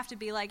you don't have to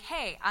be like,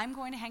 hey, I'm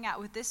going to hang out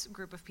with this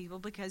group of people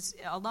because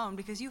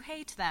you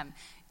hate them.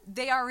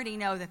 They already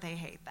know that they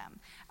hate them.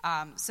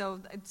 So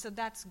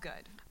that's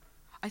good.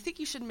 I think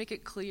you should make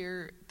it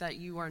clear that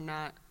you are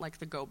not like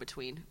the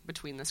go-between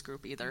between this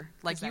group either.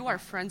 Like you are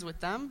friends with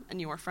them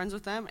and you are friends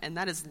with them, and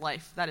that is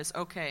life. That is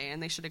okay,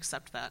 and they should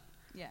accept that.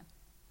 Yeah.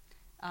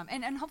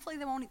 And hopefully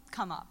they won't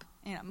come up.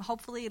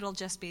 Hopefully it'll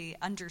just be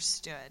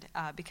understood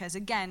because,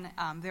 again,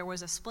 there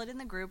was a split in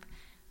the group.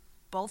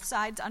 Both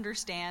sides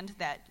understand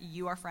that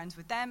you are friends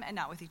with them and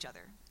not with each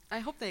other. I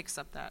hope they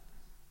accept that.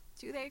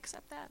 Do they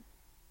accept that?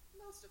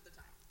 Most of the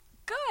time.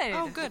 Good.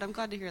 Oh, good. I'm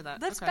glad to hear that.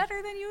 That's Okay.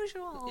 better than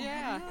usual.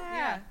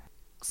 Yeah.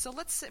 So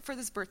let's say for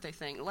this birthday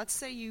thing, let's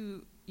say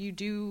you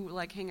do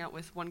like hang out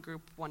with one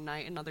group one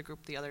night, another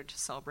group the other to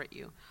celebrate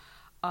you.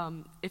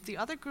 If the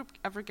other group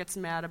ever gets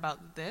mad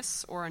about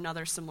this or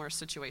another similar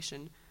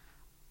situation,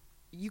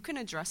 you can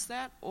address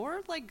that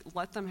or like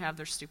let them have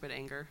their stupid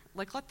anger.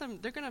 Like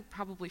they're going to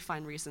probably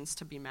find reasons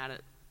to be mad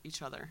at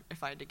each other,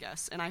 if I had to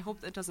guess. And I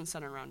hope it doesn't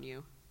center around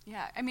you.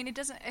 Yeah, I mean,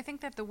 I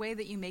think that the way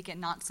that you make it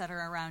not center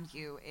around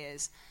you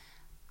is,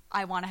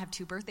 I want to have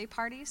 2 birthday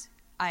parties.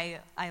 I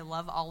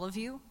love all of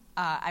you.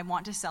 I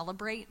want to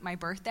celebrate my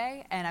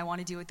birthday, and I want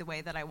to do it the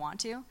way that I want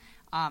to.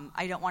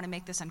 I don't want to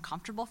make this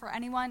uncomfortable for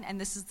anyone, and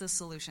this is the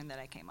solution that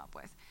I came up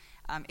with.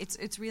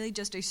 It's really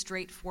just a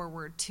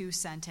straightforward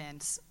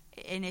 2-sentence,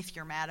 and if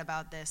you're mad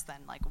about this, then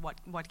like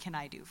what can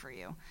I do for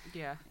you?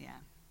 Yeah. Yeah.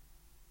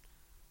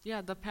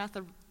 Yeah, the path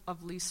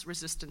of least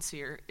resistance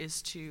here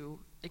is to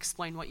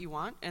explain what you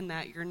want, and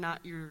that you're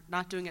not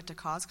doing it to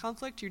cause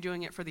conflict, you're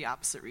doing it for the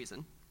opposite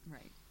reason.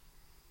 Right.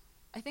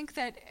 I think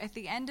that at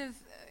the end of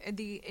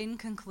in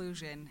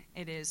conclusion,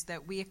 it is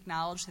that we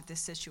acknowledge that this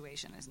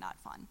situation is not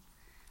fun,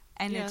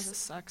 and Yeah, this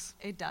sucks.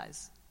 It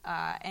does,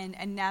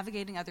 and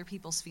navigating other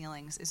people's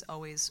feelings is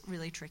always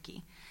really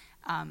tricky.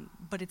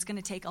 But it's going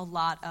to take a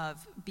lot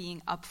of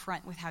being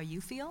upfront with how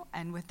you feel,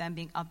 and with them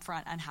being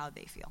upfront on how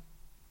they feel.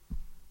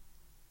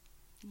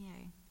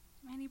 Yay!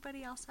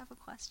 Anybody else have a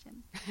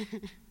question?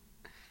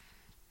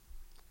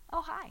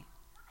 Oh, hi.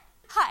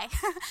 Hi.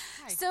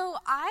 So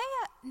I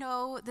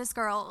know this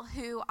girl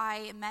who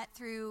I met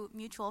through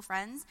mutual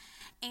friends,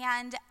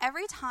 and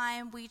every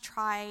time we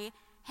try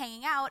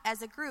hanging out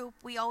as a group,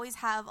 we always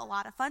have a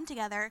lot of fun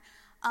together.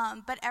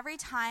 But every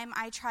time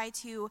I try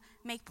to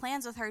make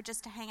plans with her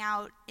just to hang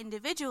out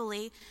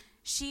individually,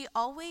 she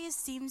always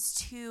seems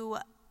to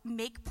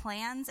make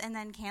plans and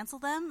then cancel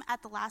them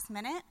at the last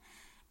minute.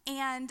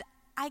 And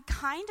I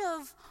kind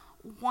of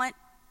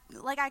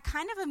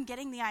am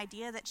getting the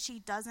idea that she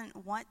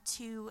doesn't want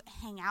to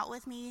hang out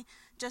with me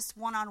just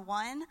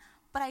one-on-one,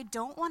 but I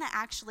don't want to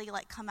actually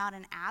come out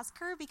and ask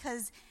her,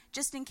 because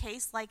just in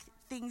case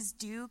things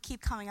do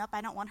keep coming up,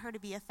 I don't want her to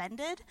be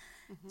offended.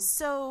 Mm-hmm.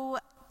 So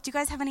do you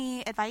guys have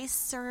any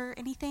advice or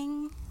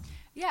anything?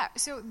 Yeah,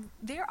 so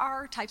there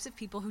are types of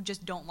people who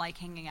just don't like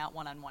hanging out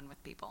one-on-one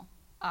with people.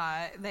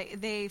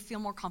 They feel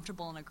more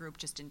comfortable in a group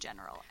just in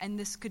general, and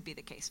this could be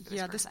the case for this person.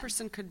 Yeah, this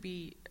person could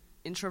be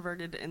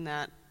introverted in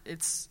that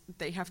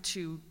they have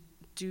to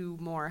do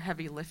more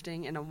heavy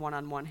lifting in a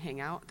one-on-one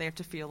hangout. They have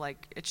to feel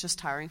like it's just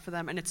tiring for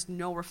them, and it's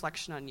no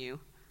reflection on you.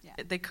 Yeah.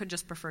 They could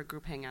just prefer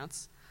group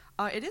hangouts.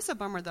 It is a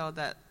bummer, though,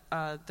 that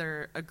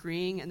they're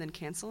agreeing and then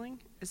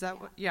canceling. Is that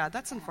what? Yeah,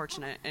 that's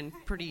unfortunate and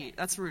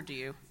that's rude to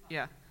you.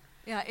 Yeah.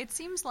 Yeah, it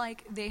seems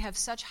like they have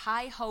such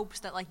high hopes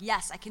that,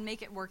 yes, I can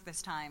make it work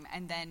this time.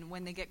 And then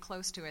when they get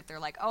close to it, they're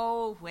like,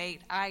 oh,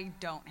 wait, I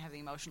don't have the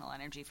emotional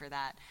energy for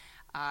that.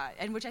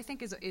 And which I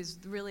think is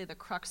really the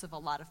crux of a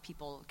lot of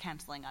people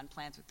canceling on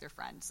plans with their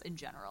friends in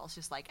general. It's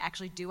just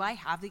actually, do I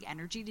have the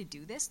energy to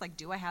do this?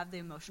 Do I have the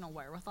emotional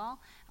wherewithal?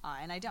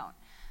 And I don't.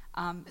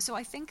 So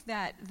I think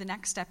that the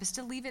next step is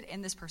to leave it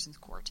in this person's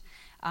court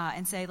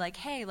and say,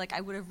 hey,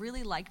 I would have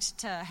really liked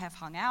to have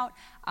hung out.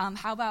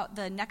 How about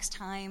the next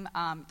time,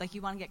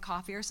 you want to get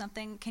coffee or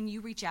something, can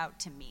you reach out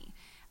to me?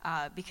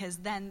 Because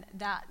then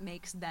that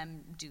makes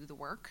them do the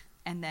work,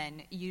 and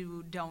then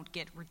you don't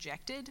get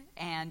rejected,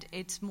 and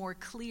it's more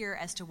clear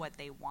as to what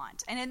they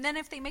want. And then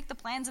if they make the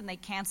plans and they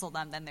cancel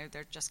them, then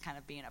they're just kind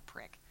of being a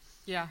prick.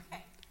 Yeah.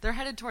 They're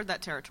headed toward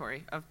that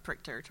territory of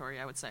prick territory,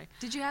 I would say.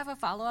 Did you have a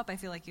follow-up? I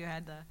feel like you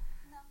had the...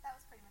 No, that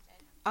was pretty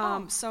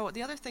much it. So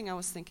the other thing I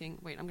was thinking...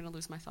 Wait, I'm going to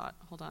lose my thought.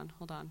 Hold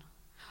on.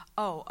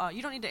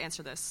 You don't need to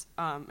answer this.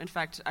 In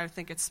fact, I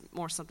think it's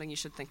more something you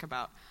should think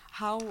about.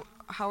 How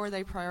are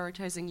they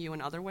prioritizing you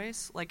in other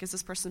ways? Like, is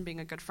this person being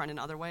a good friend in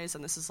other ways,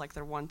 and this is like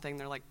their one thing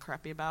they're like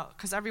crappy about?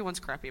 Because everyone's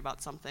crappy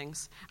about some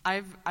things.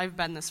 I've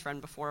been this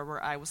friend before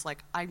where I was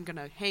like, I'm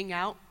gonna hang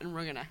out and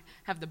we're gonna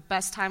have the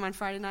best time on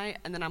Friday night,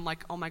 and then I'm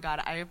like, oh my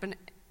god, I have been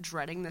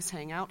dreading this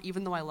hangout,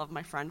 even though I love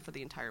my friend for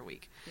the entire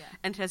week,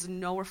 and it has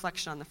no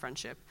reflection on the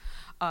friendship.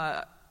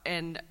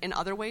 And in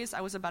other ways,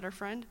 I was a better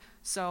friend.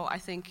 So I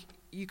think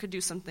you could do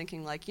some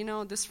thinking like,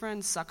 this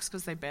friend sucks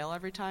because they bail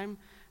every time,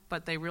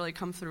 but they really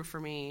come through for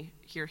me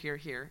here, here,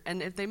 here.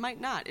 And if they might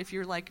not, if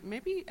you're like,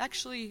 maybe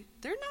actually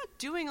they're not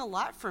doing a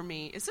lot for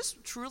me. Is this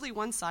truly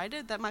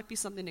one-sided? That might be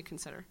something to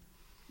consider.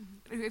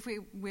 If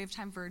we have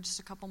time for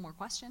just a couple more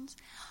questions.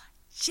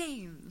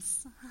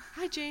 James.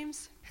 Hi,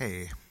 James.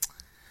 Hey.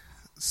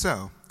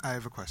 So, I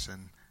have a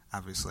question,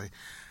 obviously.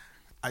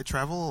 I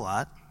travel a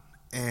lot,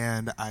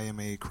 and I am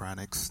a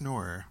chronic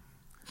snorer.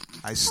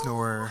 I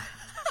snore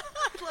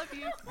I love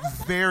you.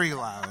 very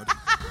loud.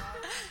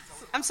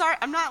 I'm sorry,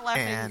 I'm not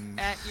laughing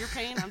at your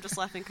pain. I'm just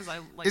laughing because I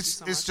like you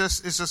so much.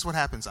 It's just what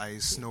happens. I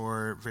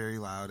snore very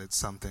loud. It's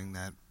something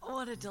that...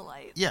 What a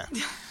delight. Yeah.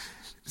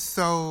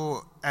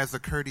 So, as a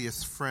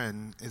courteous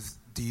friend,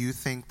 do you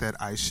think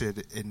that I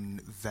should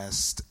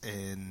invest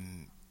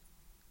in,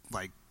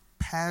 like,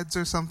 pads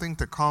or something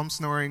to calm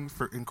snoring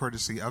in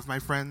courtesy of my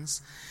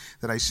friends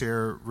that I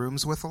share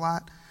rooms with a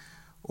lot?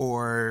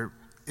 Or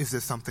is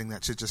this something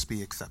that should just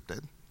be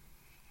accepted?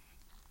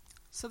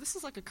 So this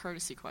is like a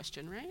courtesy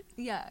question, right?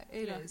 Yeah,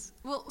 it is.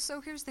 Well, so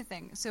here's the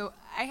thing. So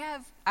I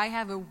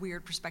have a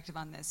weird perspective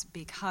on this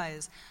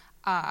because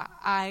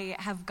I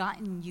have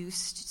gotten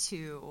used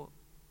to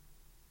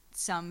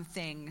some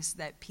things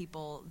that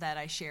people that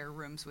I share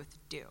rooms with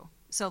do.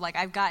 So, like,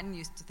 I've gotten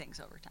used to things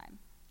over time.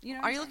 You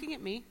know? Are you looking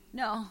at me?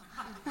 No.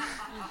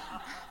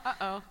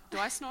 Uh-oh. Do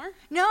I snore?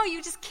 No,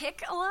 you just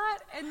kick a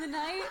lot in the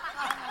night,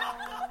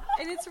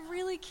 and it's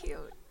really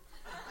cute.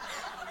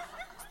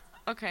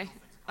 Okay.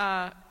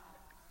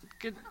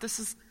 Good. This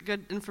is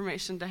good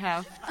information to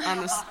have on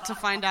this to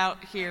find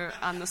out here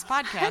on this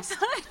podcast.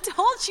 I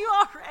told you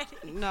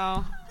already.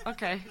 No.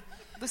 Okay.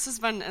 This has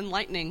been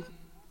enlightening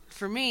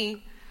for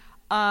me.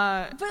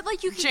 But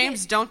like you can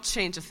James, don't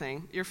change a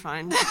thing. You're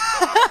fine.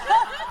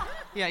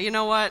 Yeah, you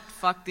know what?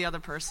 Fuck the other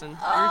person.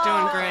 You're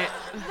doing great.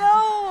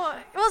 No.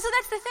 Well, so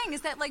that's the thing,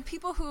 is that, like,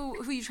 people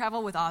who you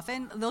travel with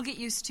often, they'll get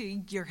used to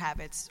your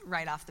habits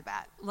right off the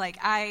bat. Like,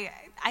 I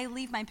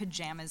leave my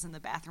pajamas in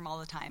the bathroom all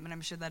the time, and I'm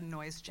sure that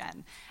annoys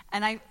Jen.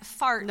 And I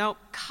fart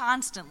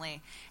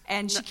constantly,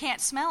 and she can't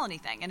smell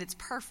anything, and it's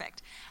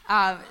perfect.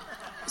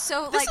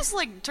 So, this is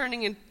like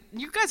turning in...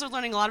 You guys are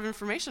learning a lot of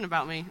information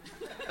about me.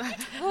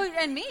 Well,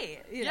 and me,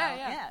 you know.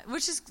 Yeah.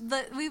 Which is,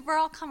 we're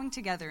all coming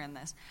together in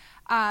this.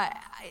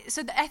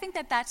 So I think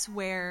that's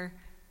where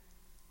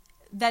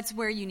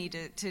you need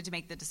to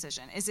make the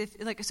decision. Is if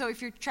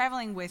if you're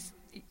traveling with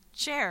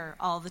Cher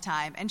all the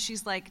time and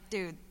she's like,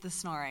 dude, the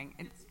snoring.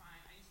 It's fine.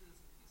 I used to listen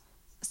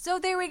to so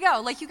there we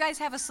go. Like, you guys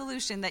have a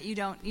solution that you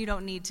don't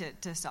need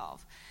to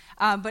solve.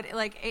 But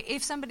like,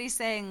 if somebody's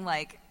saying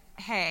like,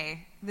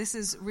 hey, this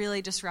is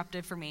really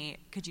disruptive for me,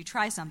 could you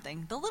try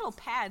something? The little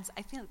pads,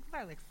 I feel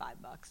are like $5.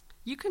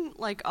 You can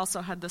like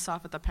also head this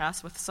off at the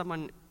pass with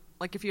someone.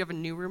 Like, if you have a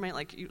new roommate,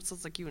 like, so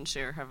it's like you and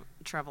Cher have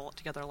travel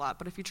together a lot.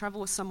 But if you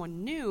travel with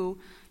someone new,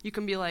 you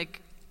can be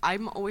like,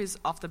 I'm always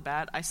off the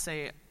bat, I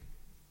say,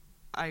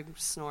 I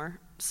snore,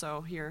 so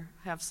here,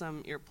 have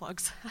some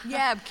earplugs.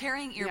 Yeah,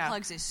 carrying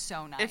earplugs is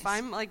so nice. If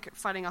I'm, like,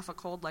 fighting off a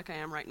cold like I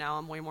am right now,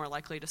 I'm way more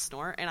likely to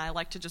snore. And I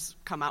like to just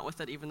come out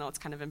with it, even though it's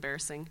kind of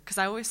embarrassing. Because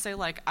I always say,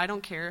 like, I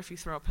don't care if you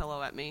throw a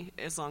pillow at me,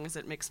 as long as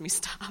it makes me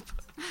stop.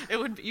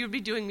 You'd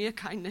be doing me a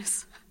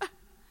kindness.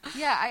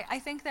 Yeah, I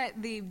think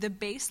that the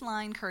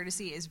baseline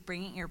courtesy is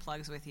bringing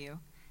earplugs with you,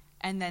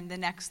 and then the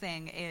next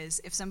thing is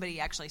if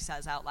somebody actually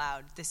says out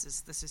loud, "This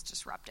is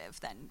disruptive,"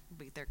 then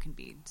there can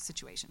be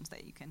situations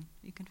that you can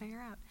figure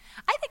out.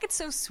 I think it's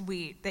so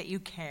sweet that you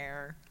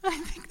care. I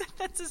think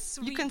that's a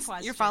sweet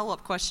question. Your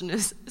follow-up question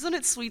is, isn't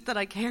it sweet that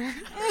I care?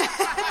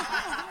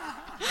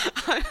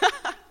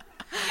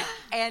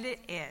 And it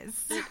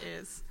is. It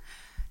is.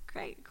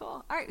 Great,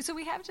 cool. All right, so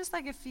we have just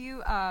like a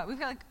few.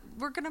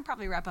 We're gonna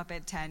probably wrap up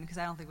at 10 because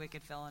I don't think we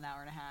could fill an hour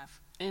and a half.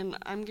 And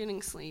I'm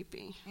getting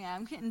sleepy. Yeah,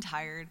 I'm getting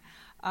tired.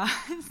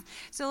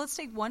 So let's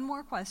take one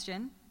more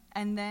question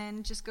and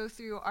then just go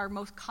through our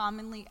most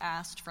commonly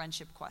asked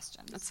friendship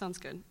questions. That sounds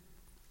good.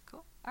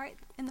 Cool. All right,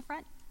 in the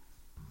front.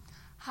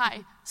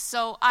 Hi.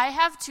 So I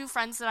have two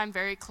friends that I'm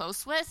very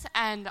close with,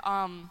 and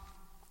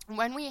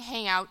when we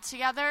hang out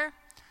together,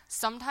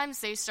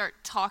 sometimes they start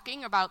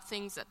talking about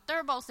things that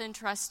they're both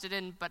interested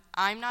in, but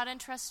I'm not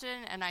interested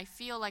in, and I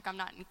feel like I'm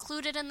not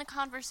included in the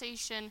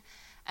conversation,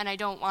 and I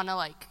don't want to,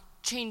 like,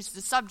 change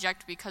the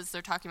subject because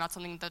they're talking about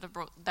something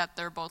that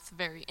they're both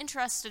very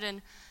interested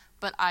in,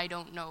 but I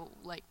don't know,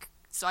 like,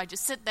 so I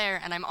just sit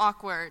there, and I'm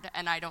awkward,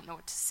 and I don't know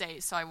what to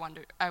say, so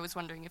I was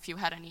wondering if you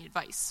had any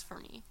advice for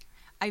me.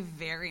 I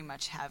very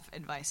much have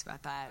advice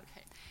about that.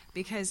 Okay.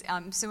 because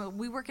so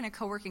we work in a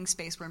co-working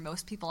space where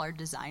most people are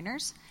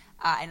designers,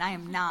 and I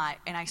am not,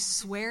 and I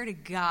swear to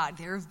God,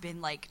 there have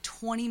been like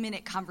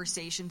 20-minute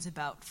conversations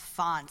about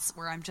fonts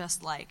where I'm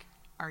just like,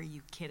 are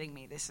you kidding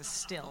me? This is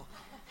still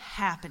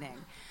happening.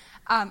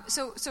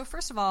 So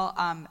first of all,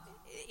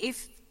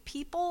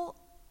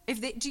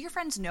 do your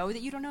friends know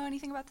that you don't know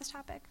anything about this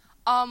topic?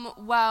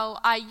 Well,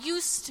 I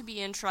used to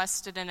be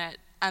interested in it,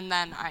 and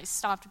then I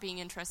stopped being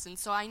interested,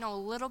 so I know a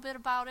little bit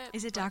about it.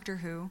 Is it Doctor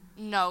Who?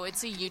 No,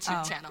 it's a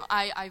YouTube channel.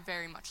 I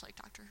very much like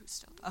Doctor Who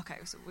still. Okay,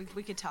 so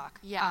we could talk.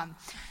 Yeah.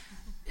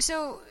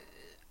 So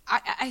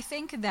I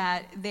think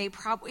that they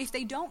probably, if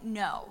they don't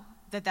know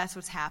that that's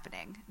what's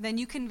happening, then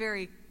you can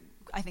very,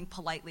 I think,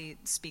 politely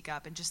speak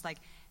up and just like,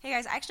 hey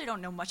guys, I actually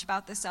don't know much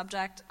about this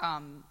subject.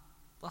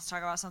 Let's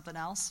talk about something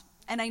else.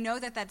 And I know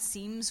that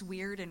seems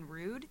weird and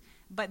rude,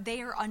 but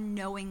they are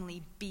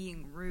unknowingly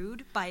being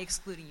rude by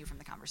excluding you from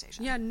the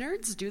conversation. Yeah,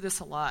 nerds do this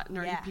a lot.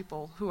 Nerdy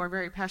people who are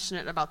very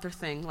passionate about their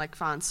thing, like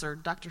fonts or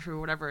Doctor Who or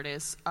whatever it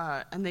is,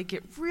 and they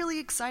get really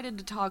excited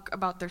to talk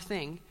about their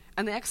thing,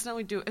 and they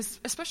accidentally do it.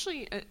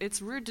 Especially,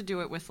 it's rude to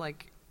do it with,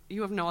 like,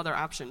 you have no other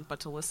option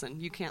but to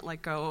listen. You can't,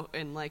 like, go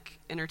and, like,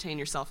 entertain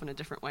yourself in a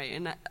different way.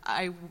 And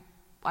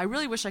I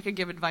really wish I could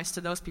give advice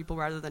to those people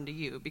rather than to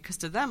you, because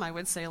to them I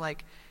would say,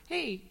 like,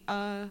 hey,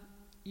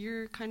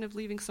 you're kind of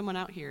leaving someone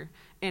out here.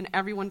 And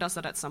everyone does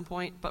that at some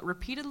point, but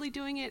repeatedly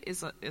doing it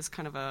is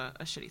kind of a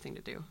shitty thing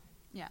to do.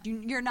 Yeah,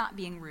 you're not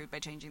being rude by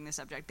changing the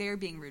subject. They're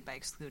being rude by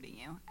excluding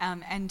you.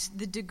 And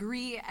the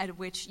degree at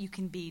which you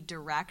can be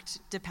direct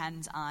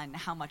depends on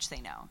how much they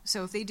know.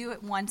 So if they do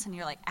it once and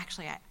you're like,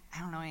 actually, I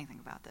don't know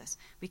anything about this,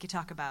 we could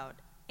talk about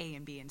A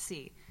and B and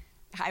C.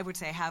 I would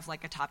say have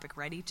like a topic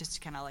ready just to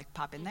kind of like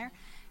pop in there.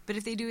 But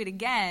if they do it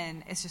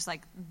again, it's just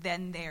like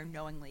then they are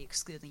knowingly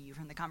excluding you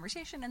from the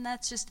conversation, and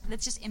that's just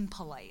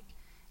impolite.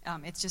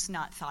 It's just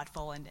not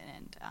thoughtful, and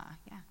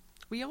yeah.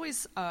 We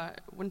always,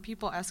 when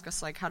people ask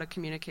us like how to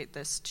communicate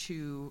this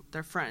to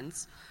their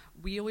friends,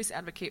 we always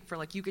advocate for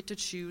like you get to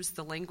choose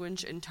the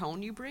language and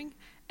tone you bring.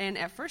 And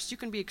at first, you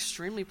can be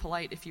extremely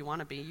polite if you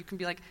want to be. You can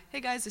be like,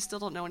 "Hey guys, I still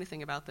don't know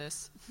anything about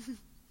this."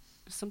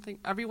 Something.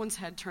 Everyone's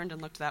head turned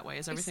and looked that way.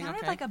 Is everything okay? It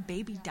sounded like a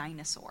baby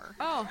dinosaur.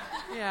 Oh,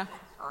 yeah.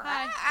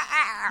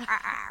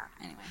 Hi.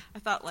 Anyway, I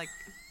thought like,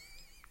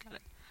 got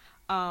it.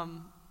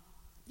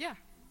 Yeah,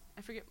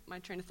 I forget my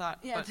train of thought.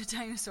 Yeah, but the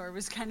dinosaur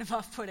was kind of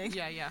off-putting.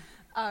 Yeah.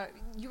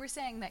 You were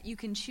saying that you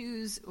can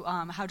choose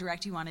how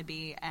direct you want to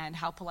be and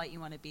how polite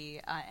you want to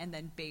be, and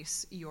then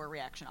base your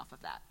reaction off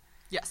of that.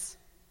 Yes,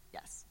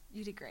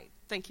 you did great.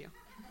 Thank you.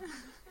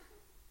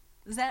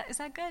 Is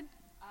that good?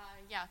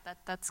 Yeah,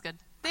 that's good.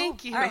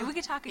 Thank you. All right, we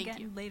could talk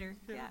again later.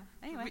 Yeah.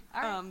 Anyway,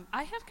 all right.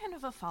 I have kind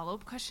of a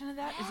follow-up question to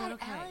that. Is that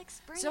okay? Alex,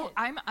 bring so it.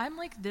 I'm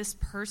like this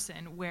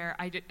person where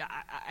I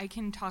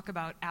can talk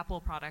about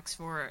Apple products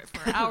for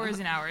hours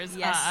and hours.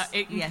 Yes.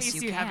 In Yes, case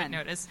you you can. haven't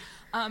noticed.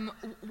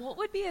 What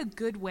would be a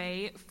good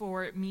way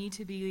for me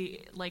to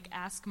be like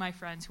ask my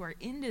friends who are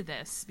into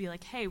this, be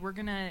like, hey, we're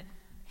gonna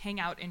hang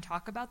out and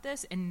talk about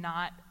this, and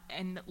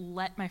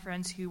let my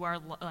friends who are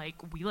like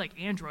we like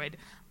Android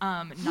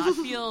not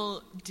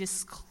feel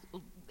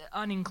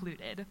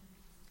unincluded.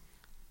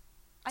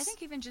 I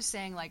think even just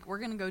saying, like, we're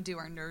going to go do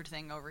our nerd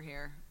thing over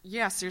here.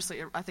 Yeah,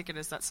 seriously, I think it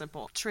is that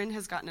simple. Trin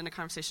has gotten in a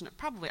conversation,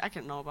 probably, I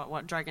can't know about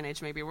what, Dragon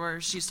Age maybe,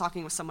 where she's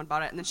talking with someone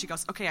about it, and then she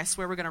goes, okay, I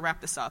swear we're going to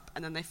wrap this up,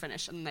 and then they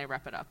finish, and then they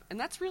wrap it up. And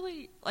that's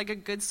really, like, a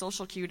good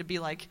social cue to be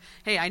like,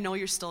 hey, I know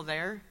you're still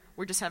there,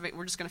 we're just going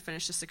to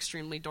finish this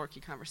extremely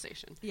dorky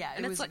conversation. Yeah,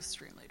 and it was like,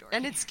 extremely dorky.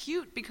 And it's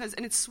cute,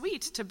 and it's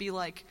sweet to be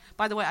like,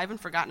 by the way, I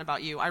haven't forgotten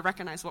about you, I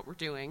recognize what we're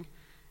doing.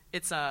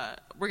 It's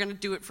we're going to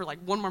do it for like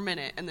one more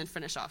minute and then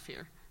finish off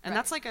here. And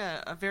that's like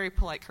a very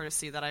polite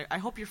courtesy that I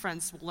hope your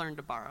friends will learn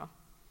to borrow.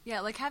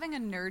 Yeah, like having a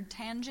nerd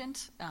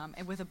tangent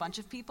with a bunch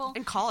of people.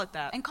 And call it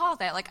that.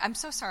 Like, I'm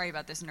so sorry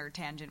about this nerd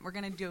tangent. We're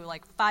going to do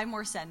like 5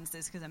 more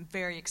sentences because I'm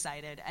very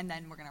excited, and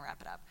then we're going to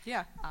wrap it up.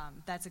 Yeah.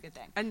 That's a good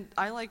thing. And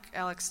I like,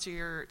 Alex, to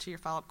your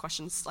follow-up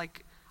questions,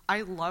 like,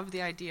 I love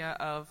the idea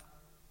of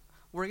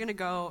we're going to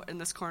go in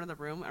this corner of the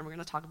room and we're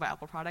going to talk about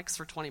Apple products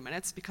for 20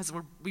 minutes because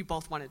we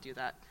both want to do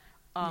that.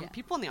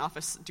 People in the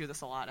office do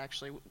this a lot,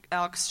 actually.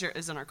 Alex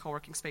is in our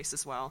co-working space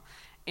as well.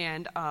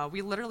 And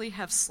we literally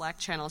have Slack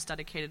channels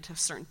dedicated to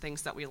certain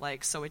things that we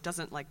like, so it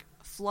doesn't, like,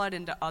 flood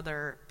into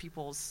other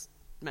people's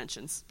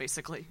mentions,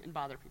 basically, and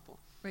bother people.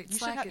 Right,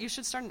 You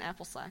should start an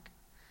Apple Slack.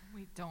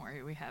 Wait, don't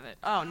worry, we have it.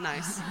 Oh,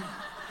 nice.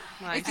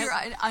 Nice. If you're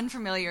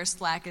unfamiliar,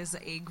 Slack is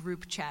a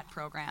group chat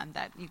program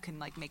that you can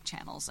like make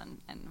channels, and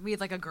we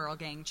have like a girl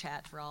gang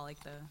chat for all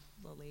like the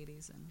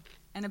ladies,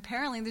 and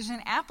apparently there's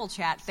an Apple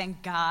chat,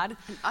 thank God.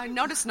 I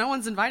noticed no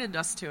one's invited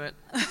us to it.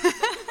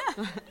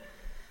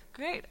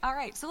 Great. All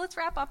right, so let's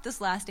wrap up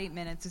this last 8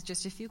 minutes with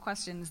just a few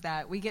questions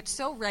that we get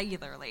so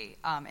regularly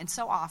and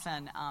so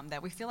often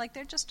that we feel like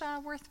they're just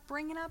worth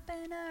bringing up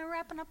and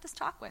wrapping up this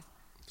talk with.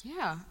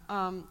 Yeah.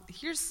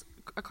 Here's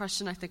a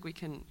question I think we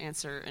can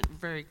answer in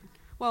very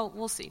well.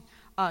 We'll see.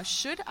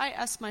 Should I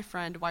ask my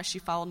friend why she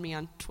followed me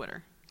on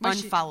Twitter?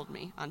 Unfollowed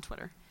me on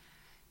Twitter.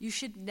 You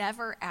should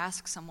never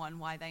ask someone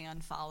why they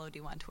unfollowed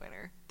you on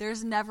Twitter.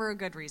 There's never a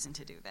good reason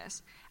to do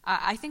this.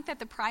 I think that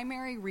the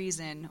primary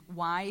reason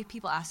why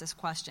people ask this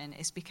question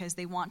is because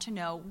they want to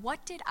know,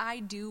 what did I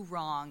do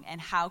wrong and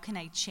how can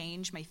I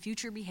change my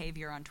future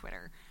behavior on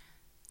Twitter?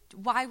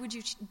 Why would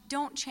you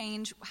don't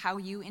change how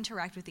you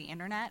interact with the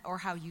internet or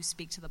how you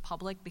speak to the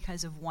public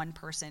because of one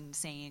person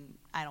saying,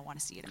 I don't want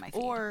to see it in my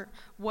feed. Or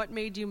what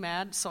made you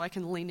mad so I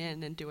can lean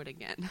in and do it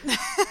again.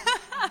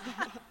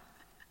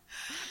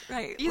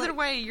 Right. Either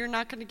way, you're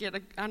not going to get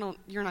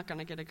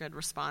a good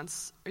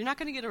response. You're not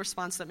going to get a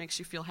response that makes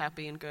you feel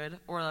happy and good,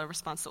 or a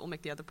response that will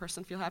make the other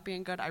person feel happy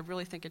and good. I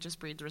really think it just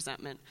breeds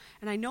resentment.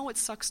 And I know it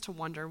sucks to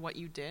wonder what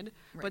you did,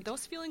 but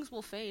those feelings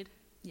will fade.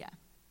 Yeah.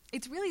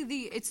 It's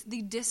really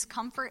the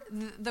discomfort.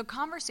 The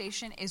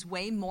conversation is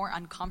way more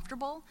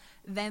uncomfortable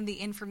than the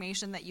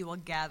information that you will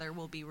gather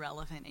will be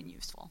relevant and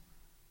useful.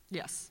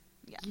 Yes.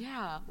 Yeah.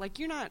 Yeah. Like,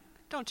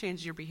 don't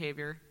change your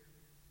behavior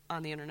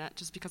on the internet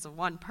just because of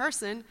one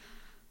person,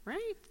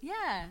 right?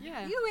 Yeah.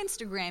 Yeah. You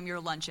Instagram your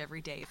lunch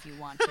every day if you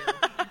want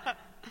to.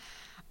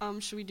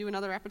 Should we do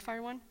another rapid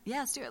fire one? Yeah,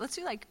 let's do it. Let's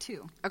do like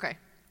 2. Okay.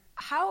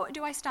 How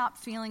do I stop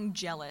feeling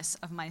jealous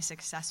of my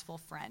successful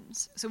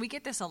friends? So we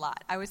get this a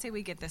lot. I would say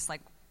we get this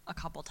like a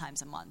couple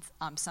times a month,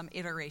 some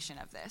iteration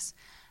of this.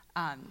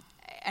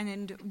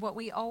 And what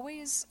we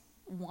always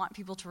want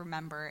people to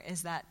remember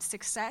is that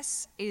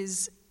success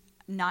is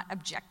not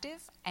objective,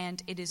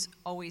 and it is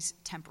always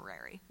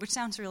temporary, which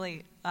sounds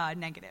really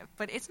negative,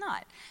 but it's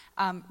not.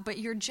 But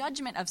your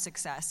judgment of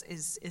success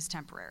is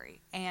temporary,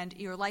 and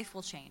your life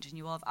will change, and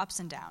you will have ups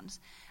and downs.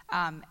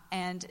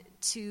 And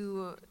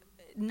to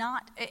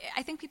not,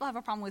 I think people have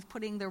a problem with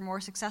putting their more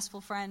successful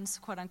friends,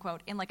 quote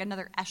unquote, in like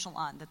another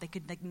echelon that they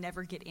could like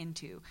never get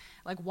into.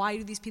 Like, why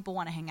do these people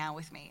want to hang out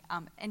with me?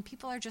 And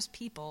people are just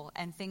people,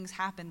 and things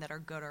happen that are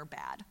good or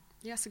bad.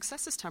 Yeah,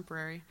 success is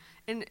temporary,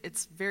 and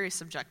it's very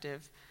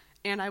subjective.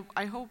 And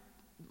I hope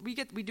we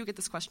do get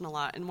this question a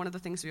lot, and one of the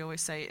things we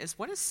always say is,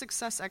 what does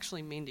success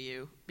actually mean to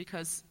you?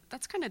 Because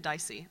that's kind of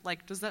dicey.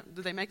 Like,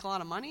 do they make a lot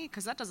of money?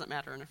 Because that doesn't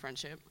matter in a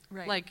friendship.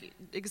 Right. Like,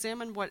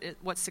 examine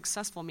what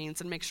successful means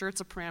and make sure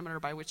it's a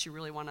parameter by which you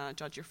really want to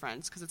judge your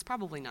friends, because it's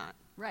probably not.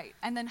 Right.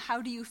 And then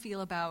how do you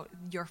feel about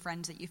your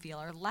friends that you feel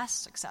are less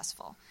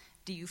successful?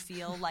 Do you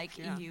feel like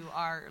you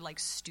are like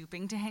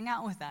stooping to hang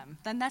out with them?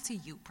 Then that's a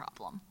you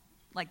problem.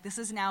 Like, this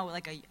is now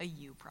like a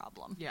you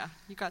problem. Yeah,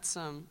 you got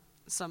some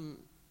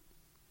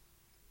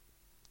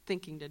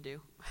thinking to do.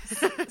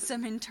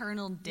 Some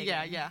internal digging.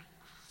 Yeah.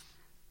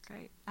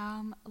 Great.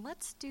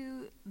 Let's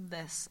do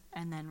this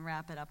and then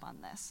wrap it up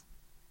on this.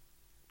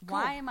 Cool.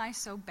 Why am I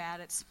so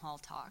bad at small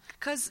talk?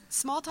 Because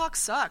small talk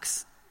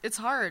sucks. It's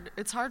hard.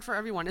 It's hard for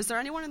everyone. Is there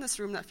anyone in this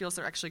room that feels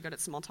they're actually good at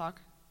small talk?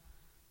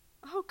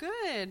 Oh,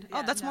 good.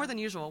 Yeah, that's more than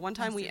usual. One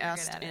time we super good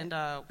asked, at it.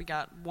 and we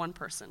got one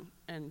person,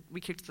 and we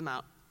kicked them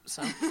out.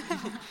 So,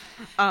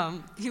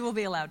 You will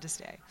be allowed to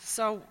stay.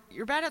 so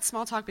you're bad at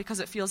small talk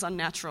because it feels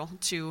unnatural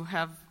to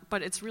have,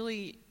 but it's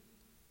really,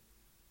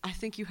 I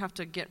think you have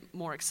to get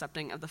more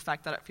accepting of the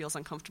fact that it feels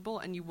uncomfortable,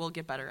 and you will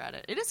get better at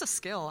it. It is a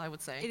skill, I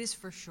would say. It is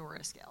for sure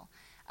a skill.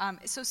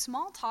 So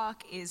small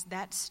talk is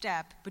that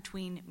step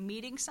between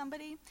meeting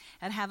somebody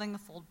and having a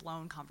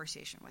full-blown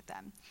conversation with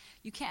them.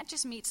 You can't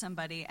just meet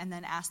somebody and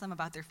then ask them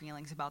about their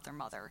feelings about their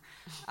mother.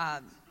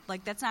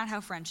 Like, that's not how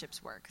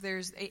friendships work.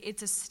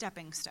 It's a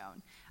stepping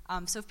stone.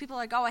 So if people are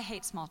like, oh, I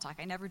hate small talk,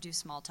 I never do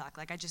small talk,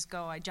 like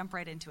I jump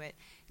right into it,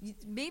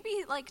 maybe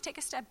like take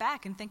a step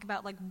back and think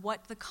about like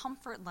what the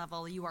comfort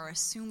level you are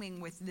assuming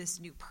with this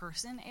new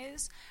person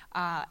is,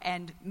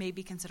 and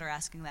maybe consider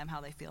asking them how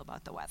they feel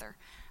about the weather.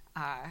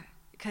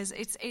 Because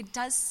it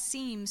does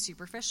seem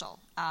superficial,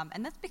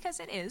 and that's because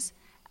it is.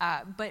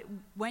 But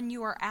when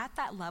you are at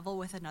that level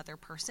with another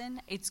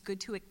person, it's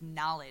good to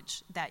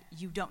acknowledge that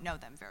you don't know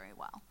them very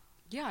well.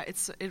 Yeah,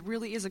 it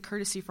really is a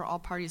courtesy for all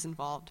parties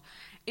involved.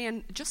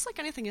 And just like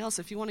anything else,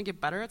 if you want to get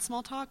better at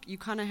small talk, you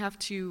kind of have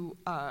to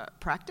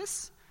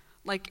practice.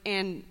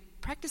 And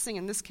practicing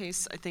in this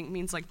case, I think,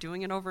 means like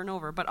doing it over and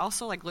over, but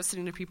also like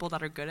listening to people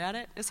that are good at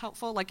it is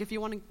helpful. Like, if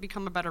you want to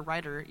become a better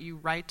writer, you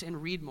write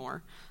and read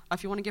more.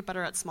 If you want to get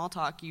better at small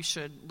talk, you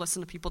should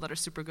listen to people that are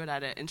super good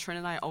at it. And Trin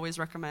and I always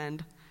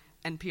recommend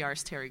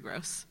NPR's Terry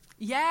Gross.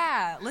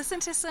 Yeah, listen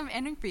to some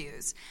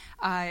interviews.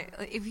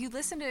 If you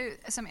listen to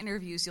some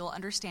interviews, you'll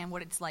understand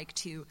what it's like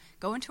to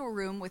go into a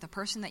room with a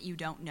person that you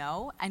don't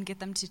know and get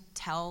them to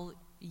tell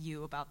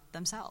you about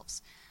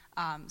themselves.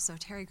 So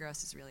Terry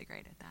Gross is really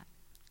great at that.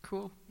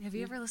 Cool. Have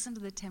you ever listened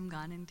to the Tim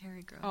Gunn and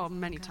Terry Gross? Oh,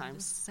 many God,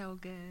 times. it's so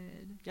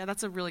good. Yeah,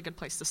 that's a really good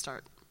place to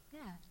start. Yeah,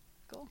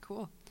 cool.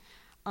 Cool.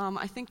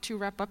 I think to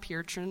wrap up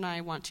here, Trin and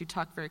I want to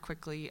talk very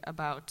quickly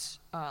about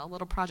a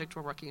little project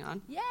we're working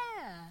on. Yeah.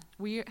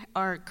 We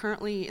are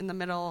currently in the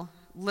middle,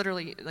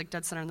 literally like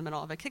dead center in the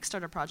middle of a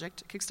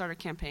Kickstarter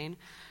campaign,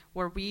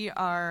 where we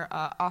are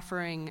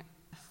offering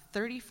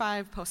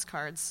 35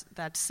 postcards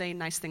that say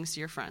nice things to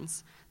your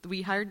friends.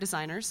 We hired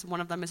designers.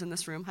 One of them is in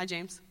this room. Hi,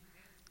 James.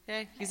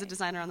 Okay, he's a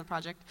designer on the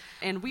project.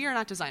 And we are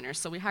not designers,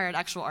 so we hired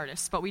actual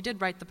artists, but we did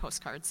write the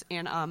postcards.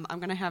 And I'm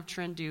going to have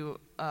Trin do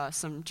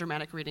some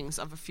dramatic readings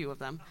of a few of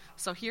them.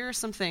 So here are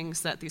some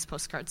things that these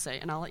postcards say,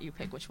 and I'll let you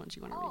pick which ones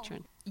you want to read,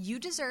 Trin. You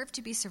deserve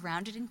to be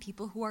surrounded in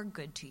people who are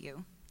good to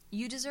you.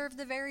 You deserve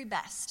the very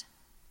best.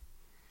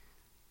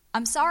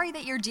 I'm sorry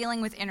that you're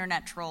dealing with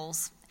internet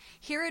trolls.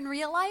 Here in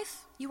real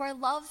life, you are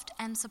loved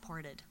and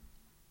supported.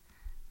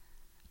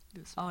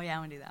 Oh, yeah, I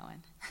want to do that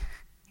one.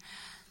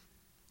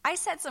 I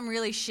said some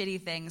really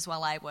shitty things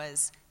while I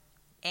was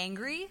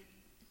angry,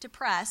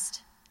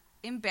 depressed,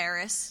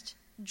 embarrassed,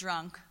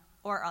 drunk,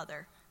 or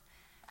other.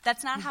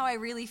 That's not how I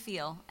really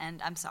feel, and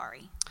I'm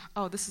sorry.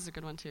 Oh, this is a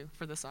good one, too,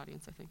 for this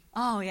audience, I think.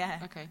 Oh, yeah.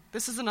 Okay,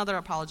 this is another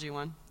apology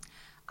one.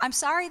 I'm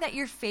sorry that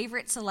your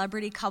favorite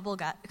celebrity couple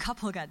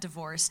got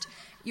divorced.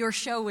 Your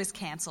show was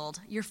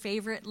canceled. Your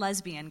favorite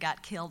lesbian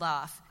got killed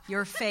off.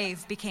 Your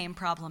fave became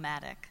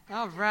problematic.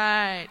 All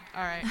right.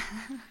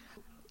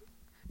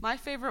 My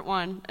favorite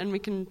one, and we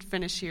can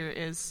finish here,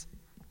 is,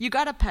 you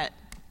got a pet.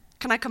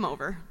 Can I come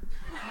over?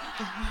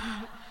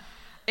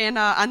 And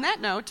on that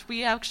note,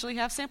 we actually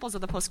have samples of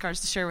the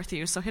postcards to share with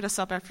you, so hit us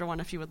up after one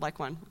if you would like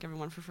one. We'll give you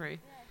one for free.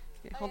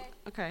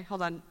 Okay,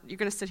 hold on. You're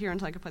going to sit here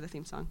until I can play the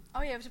theme song.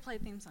 Oh, you have to play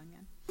the theme song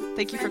again.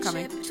 Thank you for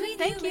coming.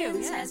 Thank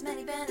you. Has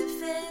many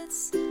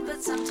benefits,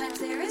 but sometimes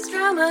there is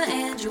drama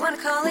and you want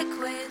to call it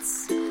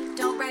quits.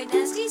 Don't write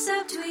nasty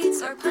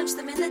subtweets or punch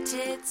them in the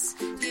tits.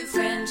 View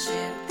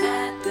friendship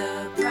at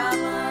the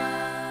problem.